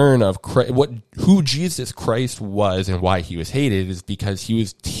return of Christ, who Jesus Christ was and why he was hated is because he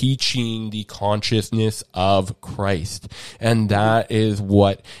was teaching the consciousness of Christ. And that is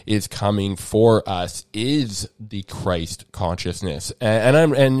what is coming for us, is the Christ consciousness.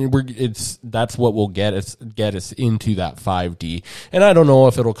 That's what will get us into that 5D. And I don't know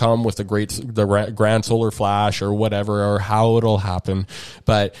if it'll come with the grand solar flash or whatever, or how it'll happen,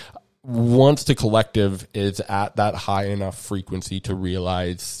 but once the collective is at that high enough frequency to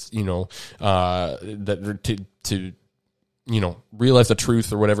realize, you know, that to you know, realize the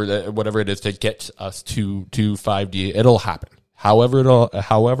truth or whatever it is to get us to 5D, it'll happen. However it'll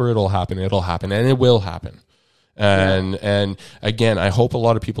happen, and it will happen. And again, I hope a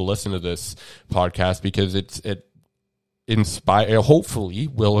lot of people listen to this podcast because it hopefully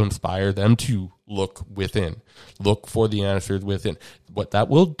will inspire them to look within, look for the answers within. What that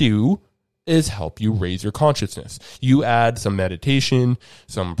will do is help you raise your consciousness. You add some meditation,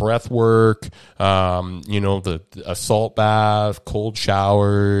 some breath work, you know, a salt bath, cold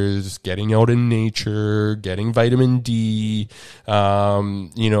showers, getting out in nature, getting vitamin D,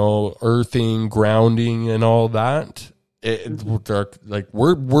 you know, earthing, grounding, and all that.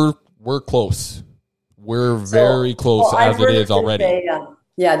 We're close. We're very close as it is already.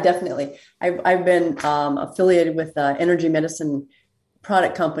 Yeah, definitely. I've been affiliated with Energy Medicine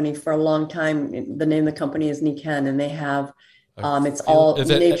product company for a long time. The name of the company is Nikken, and they have it's all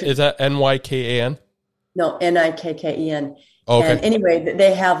nature. Is that NYKAN? No, NIKKEN. Oh, okay. And anyway,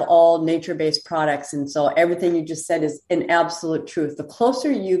 they have all nature-based products, and so everything you just said is an absolute truth. The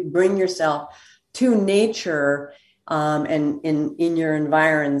closer you bring yourself to nature and in your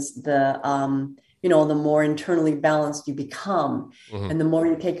environs, you know, the more internally balanced you become. Mm-hmm. And the more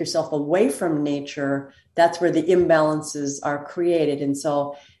you take yourself away from nature, that's where the imbalances are created. And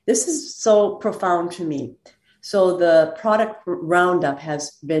so this is so profound to me. So the product Roundup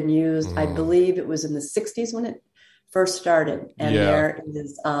has been used, I believe it was in the 60s when it first started. And there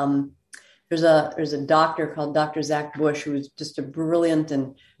is, there's a doctor called Dr. Zach Bush, who's just a brilliant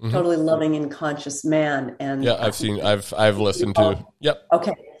and totally loving and conscious man. And I've listened to. Yep.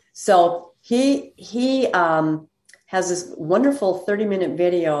 Okay. So he has this wonderful 30-minute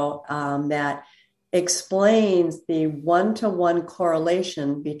video that explains the one-to-one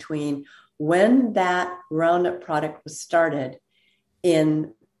correlation between when that Roundup product was started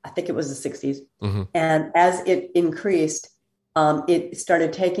in, I think it was the 60s. Mm-hmm. And as it increased, it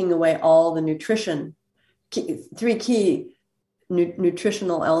started taking away all the three key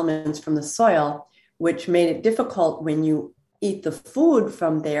nutritional elements from the soil, which made it difficult when you eat the food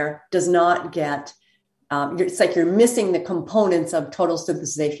from there, does not get, it's like you're missing the components of total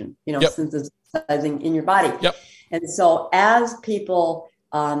synthesization, synthesizing in your body. Yep. And so as people,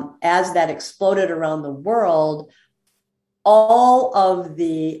 as that exploded around the world, all of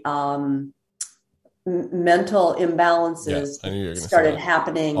the mental imbalances started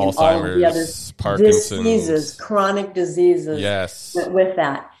happening, and all of the other diseases, chronic diseases went with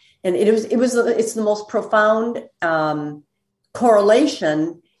that. And it's the most profound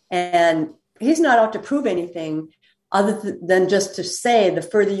correlation, And he's not out to prove anything other than just to say the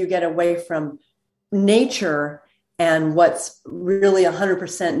further you get away from nature and what's really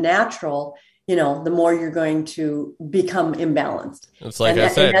 100% natural, the more you're going to become imbalanced. It's like I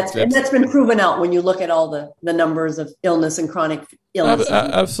said, and that's been proven out when you look at all the numbers of illness and chronic illness.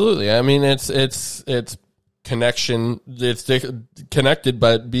 Absolutely. I mean, it's connection. It's connected,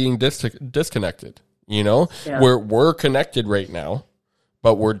 but being disconnected. We're connected right now,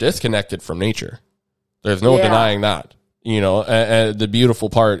 but we're disconnected from nature. There's no denying that. And the beautiful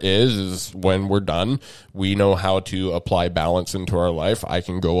part is when we're done, we know how to apply balance into our life. I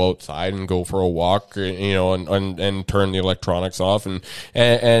can go outside and go for a walk, and turn the electronics off.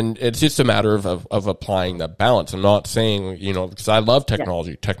 And it's just a matter of applying that balance. I'm not saying, because I love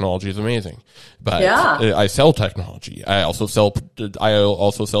technology. Yeah. Technology is amazing, but I sell technology. I also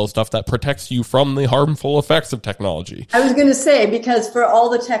sell stuff that protects you from the harmful effects of technology. I was going to say, because for all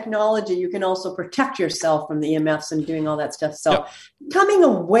the technology, you can also protect yourself from the EMFs and doing all that stuff. So becoming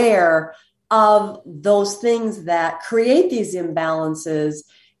aware of those things that create these imbalances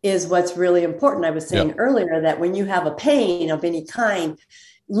is what's really important. I was saying earlier that when you have a pain of any kind,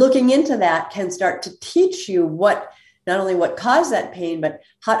 looking into that can start to teach you not only what caused that pain, but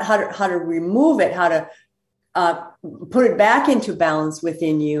how to remove it, how to put it back into balance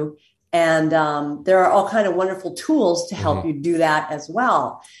within you. And there are all kind of wonderful tools to help you do that as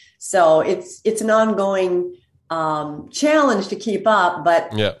well. So it's an ongoing challenge to keep up,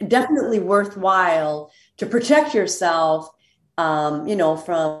 but definitely worthwhile to protect yourself, from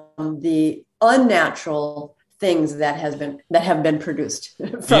the unnatural things that have been produced.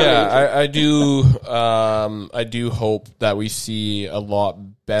 I do hope that we see a lot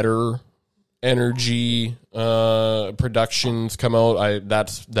better energy productions come out.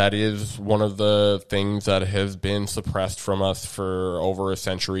 That is one of the things that has been suppressed from us for over a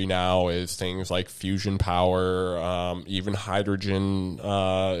century now, is things like fusion power, even hydrogen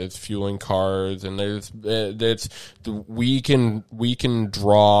is fueling cars, and we can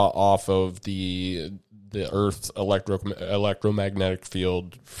draw off of the Earth's electromagnetic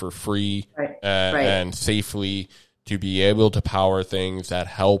field for free and safely, to be able to power things that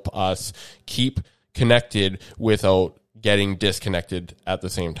help us keep connected without getting disconnected at the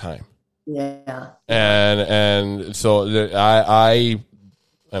same time. Yeah. And so I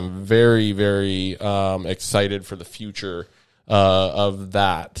am very, very excited for the future of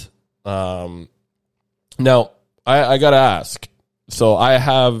that. Now, I got to ask. So I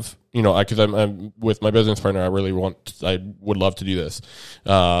have... because I'm with my business partner, I would love to do this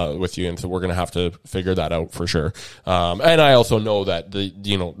with you, and so we're gonna have to figure that out for sure. And I also know that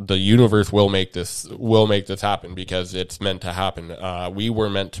the universe will make this happen, because it's meant to happen. We were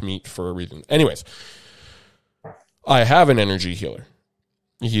meant to meet for a reason. Anyways, I have an energy healer.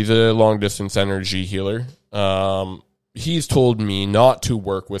 He's a long distance energy healer. He's told me not to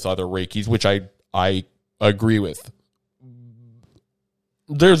work with other Reikis, which I agree with.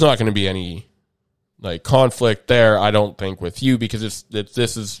 There's not going to be any conflict there, I don't think, with you, because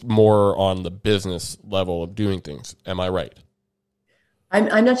this is more on the business level of doing things. Am I right?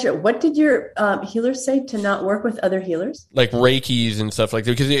 I'm not sure. What did your healers say, to not work with other healers? Like Reikis and stuff like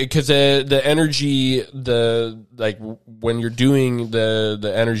that, because the energy, when you're doing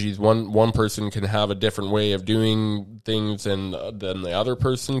the energies, one person can have a different way of doing things than the other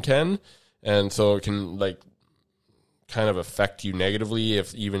person can, and so it can kind of affect you negatively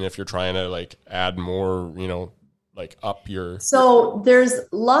even if you're trying to add more, up your... So there's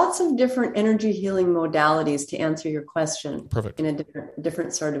lots of different energy healing modalities, to answer your question. Perfect. In a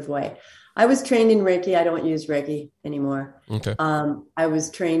different sort of way. I was trained in Reiki. I don't use Reiki anymore. Okay. I was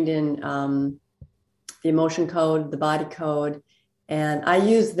trained in the emotion code, the body code, and I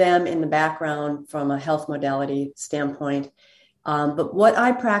use them in the background from a health modality standpoint. But what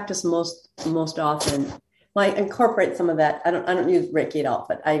I practice most often, I incorporate some of that. I don't use Reiki at all,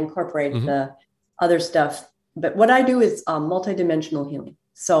 but I incorporate the other stuff. But what I do is multidimensional healing.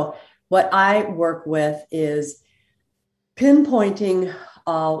 So what I work with is pinpointing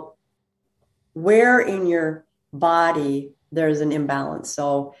where in your body there's an imbalance.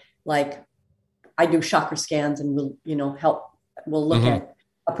 So I do chakra scans, and we'll look at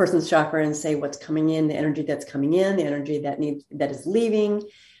a person's chakra and say what's coming in, the energy that's coming in, the energy that is leaving.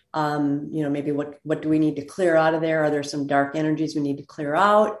 Maybe what do we need to clear out of there? Are there some dark energies we need to clear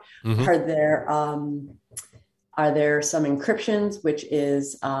out? Are there some encryptions, which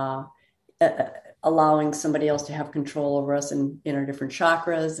is allowing somebody else to have control over us in our different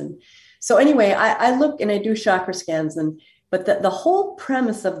chakras? And so anyway, I look and I do chakra scans, but the whole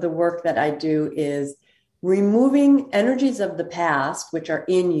premise of the work that I do is removing energies of the past, which are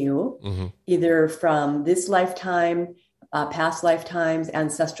in you, Mm-hmm. either from this lifetime, past lifetimes,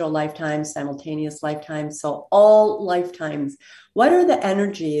 ancestral lifetimes, simultaneous lifetimes. So all lifetimes. What are the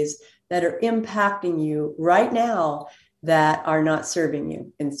energies that are impacting you right now that are not serving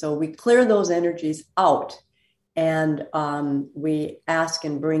you? And so we clear those energies out, and we ask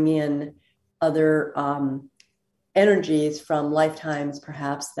and bring in other energies from lifetimes,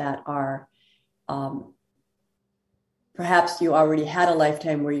 perhaps that are, perhaps you already had a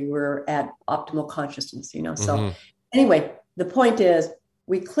lifetime where you were at optimal consciousness, you know. So Mm-hmm. anyway, the point is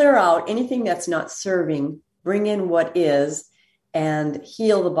we clear out anything that's not serving, bring in what is, and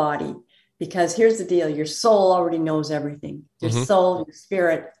heal the body. Because here's the deal, your soul already knows everything. Your Mm-hmm. soul, your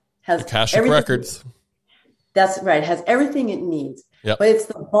spirit has Akashic everything. records. That's right, has everything it needs. Yep. But it's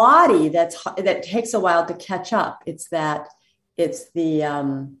the body that takes a while to catch up. It's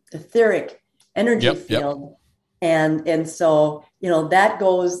the etheric energy field. Yep. And so, you know, that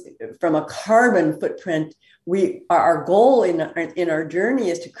goes from a carbon footprint. Our goal in our journey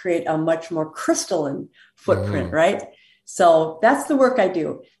is to create a much more crystalline footprint, Mm-hmm. right? So that's the work I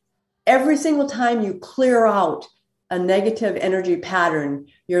do. Every single time you clear out a negative energy pattern,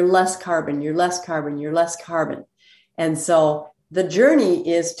 you're less carbon, you're less carbon, you're less carbon. And so the journey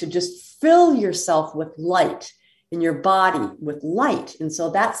is to just fill yourself with light, in your body with light. And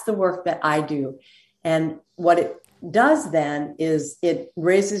so that's the work that I do. And what it does then is it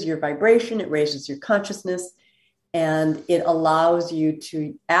raises your vibration, it raises your consciousness, and it allows you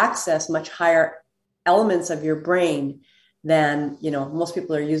to access much higher elements of your brain than, you know, most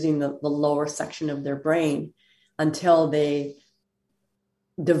people are using the lower section of their brain until they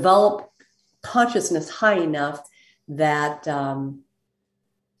develop consciousness high enough that the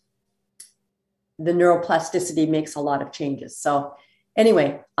neuroplasticity makes a lot of changes. So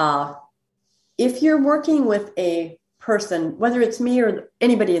anyway, if you're working with a person, whether it's me or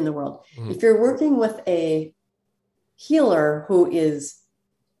anybody in the world, Mm-hmm. if you're working with a healer who is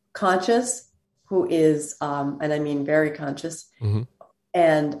conscious, who is, and I mean very conscious, Mm-hmm.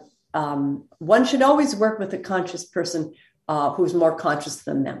 and one should always work with a conscious person who's more conscious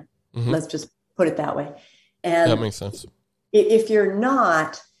than them. Mm-hmm. Let's just put it that way. And that makes sense. If you're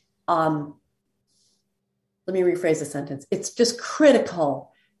not, let me rephrase the sentence. It's just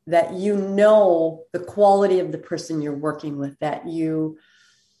critical that you know the quality of the person you're working with, that you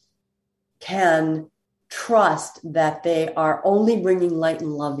can trust that they are only bringing light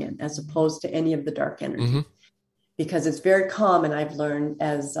and love in as opposed to any of the dark energy. Mm-hmm. Because it's very common, I've learned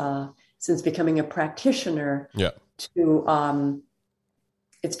as since becoming a practitioner, to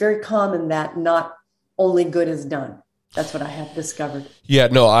it's very common that not only good is done. That's what I have discovered. Yeah,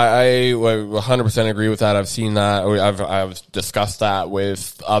 no, I 100% agree with that. I've seen that. I've discussed that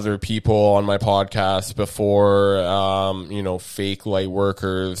with other people on my podcast before. You know, fake light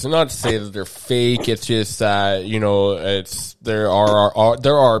workers. And not to say that they're fake. It's just that, you know, there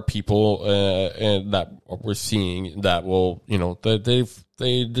are people that we're seeing that will, you know, that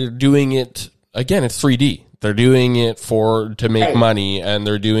they're doing it again. It's 3D. They're doing it to make money, and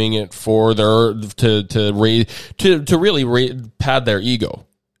they're doing it for to really pad their ego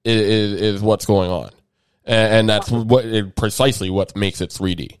is what's going on, and that's precisely what makes it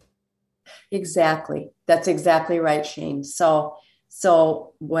 3D. Exactly, that's exactly right, Shane. So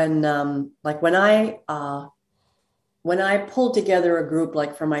when when I pull together a group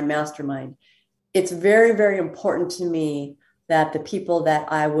like for my mastermind, it's very, very important to me that the people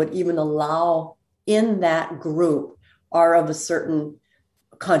that I would even allow in that group are of a certain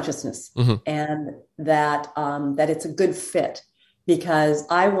consciousness, mm-hmm. and that it's a good fit, because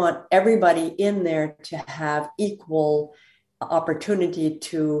I want everybody in there to have equal opportunity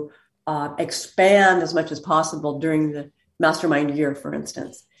to expand as much as possible during the mastermind year, for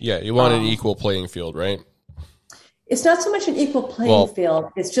instance. Yeah, you want an equal playing field, right? It's not so much an equal playing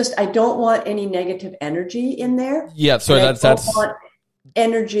field. It's just I don't want any negative energy in there. Yeah, so that's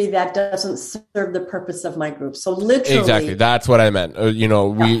energy that doesn't serve the purpose of my group. So literally, exactly, that's what I meant. You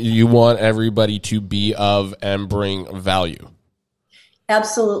know, you want everybody to be of and bring value.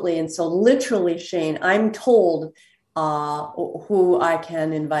 Absolutely. And so literally, Shane, I'm told who I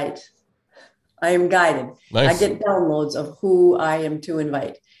can invite. I am guided. Nice. I get downloads of who I am to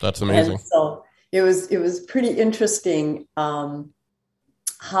invite. That's amazing. And so it was pretty interesting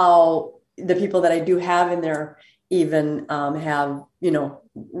how the people that I do have in there even have, you know,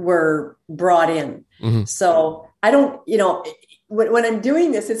 were brought in. Mm-hmm. So I don't, you know, when I'm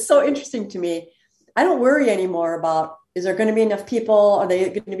doing this, it's so interesting to me. I don't worry anymore about, is there going to be enough people? Are they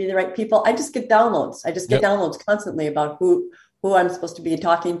going to be the right people? I just get downloads. Downloads constantly about who I'm supposed to be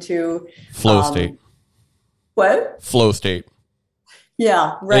talking to. Flow state. What? Flow state.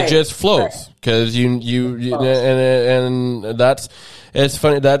 Yeah, right. It just flows because and that's, it's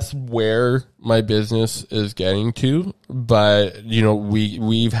funny. That's where my business is getting to. But,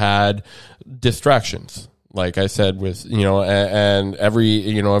 we've had distractions. Like I said, with, and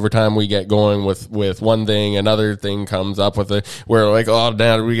every time we get going with one thing, another thing comes up with it. We're like, oh,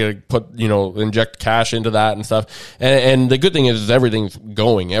 damn, we got to put, inject cash into that and stuff. And the good thing is everything's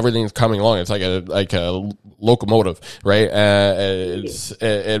going, everything's coming along. It's like a locomotive, right? It's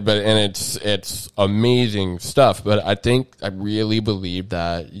amazing stuff. But I really believe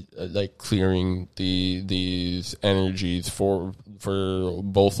that like clearing these energies for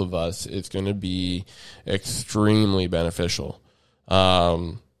both of us is going to be extremely beneficial.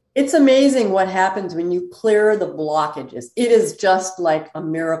 It's amazing what happens when you clear the blockages. It is just like a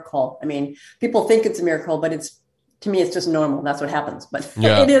miracle. I mean, people think it's a miracle, but to me, it's just normal. That's what happens. But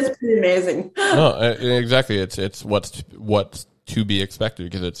yeah. It is pretty amazing. No, exactly. It's what's to be expected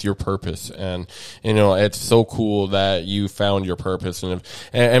because it's your purpose. And, it's so cool that you found your purpose and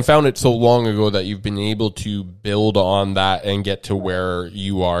found it so long ago that you've been able to build on that and get to where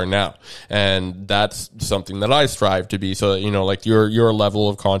you are now. And that's something that I strive to be. So, like your level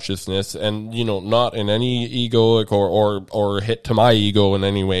of consciousness and, not in any egoic or hit to my ego in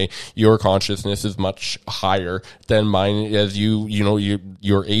any way, your consciousness is much higher than mine as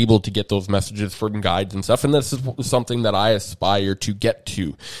you're able to get those messages from guides and stuff. And this is something that I aspire to get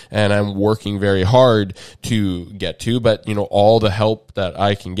to, and I'm working very hard to get to, but all the help that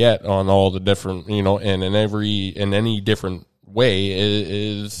I can get on all the different, and in any different way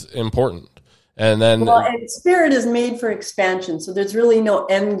is important. And then, and spirit is made for expansion, so there's really no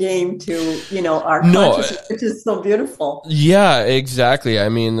end game to our consciousness, which is so beautiful. Yeah, exactly. I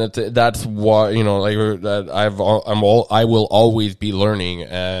mean that's what I will always be learning,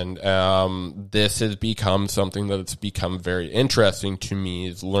 and this has become something that's become very interesting to me.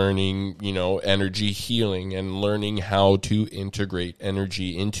 Is learning energy healing and learning how to integrate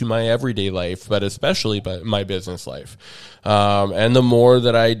energy into my everyday life, but especially my business life. And the more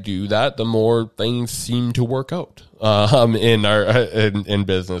that I do that, the more things seem to work out in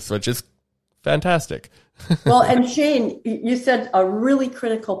business, which is fantastic. Well, and Shane, you said a really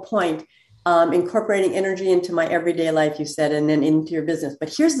critical point, incorporating energy into my everyday life, you said, and then into your business.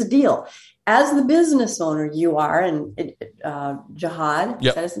 But here's the deal. As the business owner you are, and Jihad,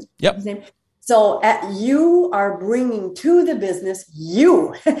 yep. Is that his name? So you are bringing to the business,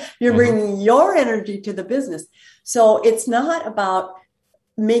 you're bringing your energy to the business. So it's not about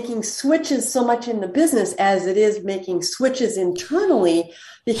making switches so much in the business as it is making switches internally,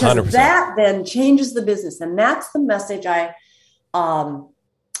 because 100%. That then changes the business. And that's the message I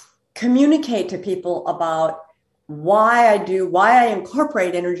communicate to people about why I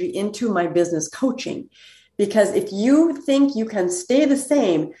incorporate energy into my business coaching. Because if you think you can stay the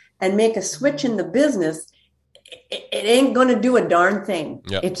same and make a switch in the business, it ain't going to do a darn thing.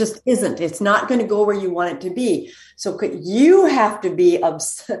 Yep. It just isn't. It's not going to go where you want it to be. So you have to be of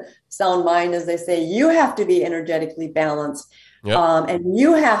sound mind, as they say. You have to be energetically balanced. Yep. And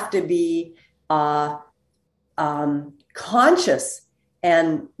you have to be conscious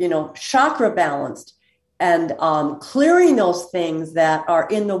and, chakra balanced, and clearing those things that are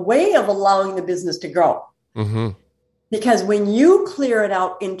in the way of allowing the business to grow. Mm-hmm. Because when you clear it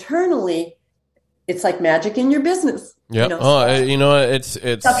out internally, it's like magic in your business. Yeah. It's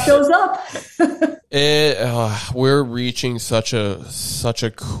stuff shows up. We're reaching such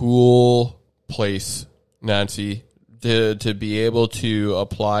a cool place, Nancy, to be able to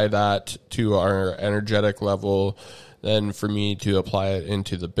apply that to our energetic level, then for me to apply it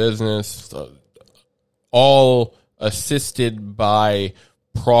into the business, all assisted by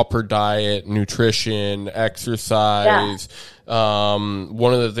proper diet, nutrition, exercise. Yeah.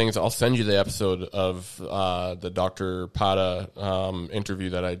 One of the things, I'll send you the episode of the Dr. Pata interview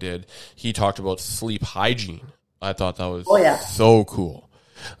that I did. He talked about sleep hygiene. I thought that was so cool.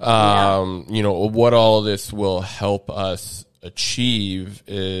 What all of this will help us achieve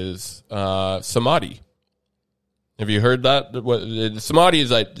is samadhi. Have you heard that? Samadhi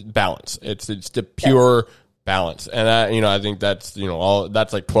is like balance. It's the pure balance, and I think that's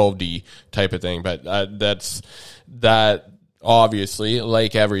that's like 12D type of thing, but that obviously,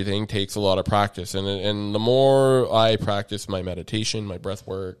 like everything, takes a lot of practice, and the more I practice my meditation, my breath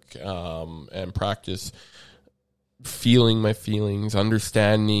work, and practice feeling my feelings,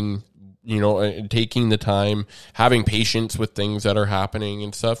 understanding, taking the time, having patience with things that are happening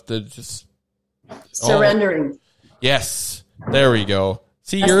and stuff, that just surrendering. Yes, there we go.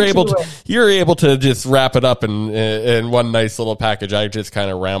 See, you're able to just wrap it up in one nice little package. I just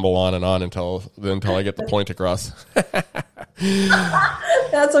kind of ramble on and on until I get the point across.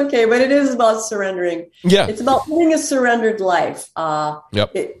 That's okay, but it is about surrendering. Yeah, it's about living a surrendered life.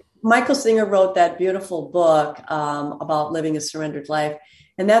 Michael Singer wrote that beautiful book about living a surrendered life,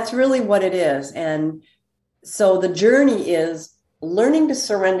 and that's really what it is. And so the journey is learning to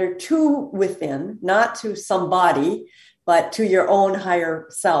surrender to within, not to somebody, but to your own higher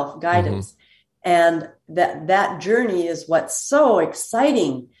self guidance. And that journey is what's so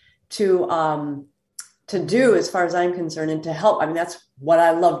exciting to do, as far as I'm concerned, and to help. I mean, that's what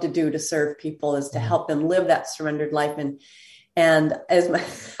I love to do, to serve people, is to help them live that surrendered life. And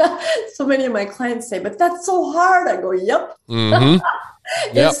as so many of my clients say, but that's so hard. I go, yep.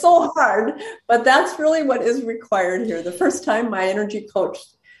 It's so hard, but that's really what is required here. The first time my energy coach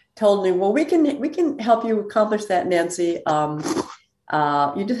told me, well, we can help you accomplish that, Nancy.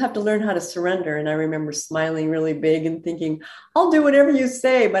 You just have to learn how to surrender. And I remember smiling really big and thinking, I'll do whatever you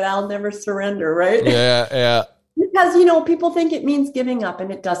say, but I'll never surrender, right? Yeah. Because, people think it means giving up,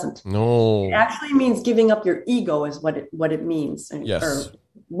 and it doesn't. No. It actually means giving up your ego is what it means. Yes. Or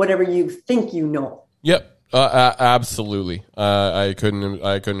whatever you think you know. Yep. Absolutely. I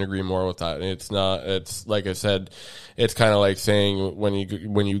couldn't agree more with that. It's like I said, it's kind of like saying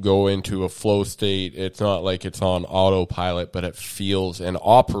when you go into a flow state, it's not like it's on autopilot, but it feels and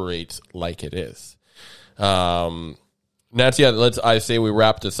operates like it is. Nancy, I say we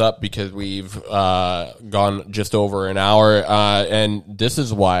wrap this up because we've gone just over an hour, and this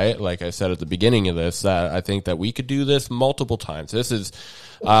is why, like I said at the beginning of this, that I think that we could do this multiple times. This is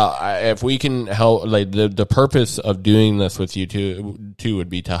if we can help, like the purpose of doing this with you too would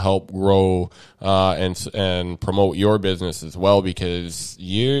be to help grow and promote your business as well, because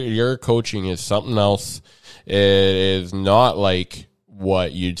your coaching is something else. It is not like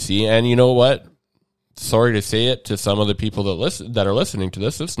what you'd see, and you know what? Sorry to say it to some of the people that are listening to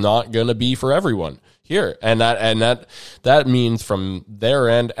this, it's not going to be for everyone here, and that means from their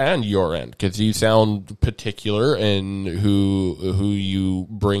end and your end, because you sound particular in who you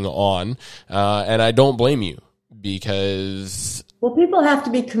bring on, and I don't blame you, because people have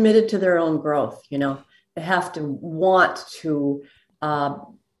to be committed to their own growth. They have to want to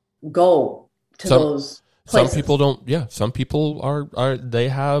go to those places. Some people don't. Yeah, some people are. They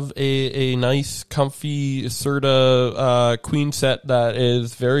have a nice, comfy Serta queen set that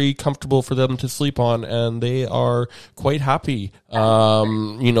is very comfortable for them to sleep on, and they are quite happy. There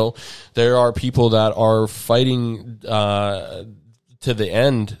are people that are fighting to the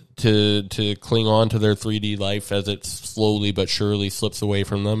end to cling on to their 3D life as it slowly but surely slips away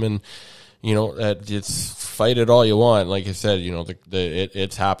from them, and it's fight it all you want. Like I said,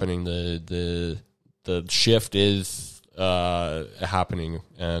 it's happening. The shift is happening,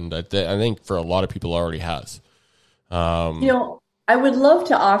 and I think for a lot of people already has. I would love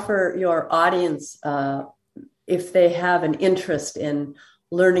to offer your audience, if they have an interest in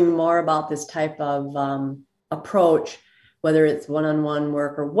learning more about this type of approach, whether it's one-on-one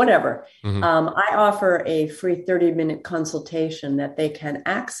work or whatever. I offer a free 30-minute consultation that they can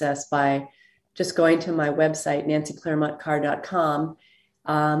access by just going to my website, nancyclaremontcarr.com.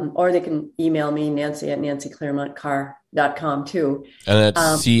 Or they can email me, Nancy at nancyclaremontcarr.com too. And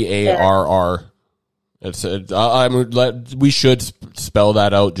that's CARR. We should spell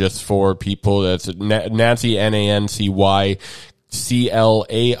that out just for people. That's Nancy, NANCY,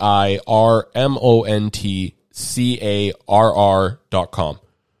 CLAIRMONTCARR.com.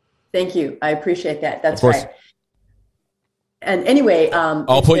 Thank you. I appreciate that. That's right. And anyway,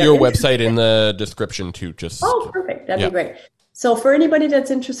 I'll put your website in the description too. Perfect. That'd be great. So for anybody that's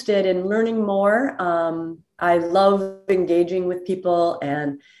interested in learning more, I love engaging with people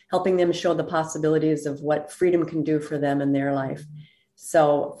and helping them show the possibilities of what freedom can do for them in their life.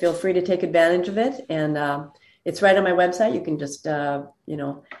 So feel free to take advantage of it. And it's right on my website. You can just,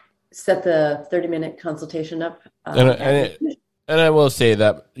 set the 30-minute consultation up. And I will say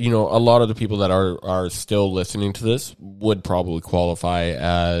that, a lot of the people that are still listening to this would probably qualify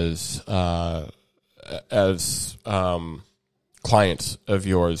as clients of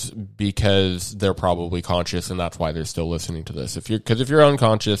yours, because they're probably conscious, and that's why they're still listening to this. If you're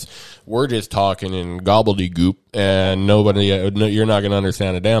unconscious, we're just talking in gobbledygook, and you're not going to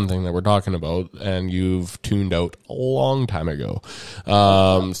understand a damn thing that we're talking about, and you've tuned out a long time ago.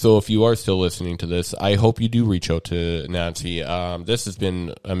 So if you are still listening to this, I hope you do reach out to Nancy. This has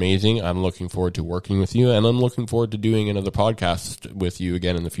been amazing. I'm looking forward to working with you, and I'm looking forward to doing another podcast with you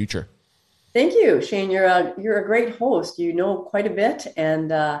again in the future. Thank you, Shane. You're a great host. You know quite a bit, and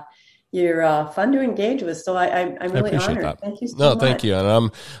You're fun to engage with, so I'm really honored. That. Thank you so much. Thank you.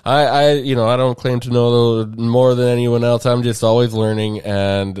 And I don't claim to know more than anyone else. I'm just always learning,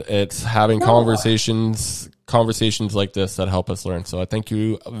 and it's having conversations like this that help us learn. So I thank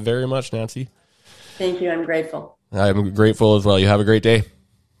you very much, Nancy. Thank you. I'm grateful. I'm grateful as well. You have a great day.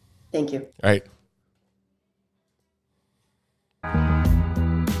 Thank you. All right.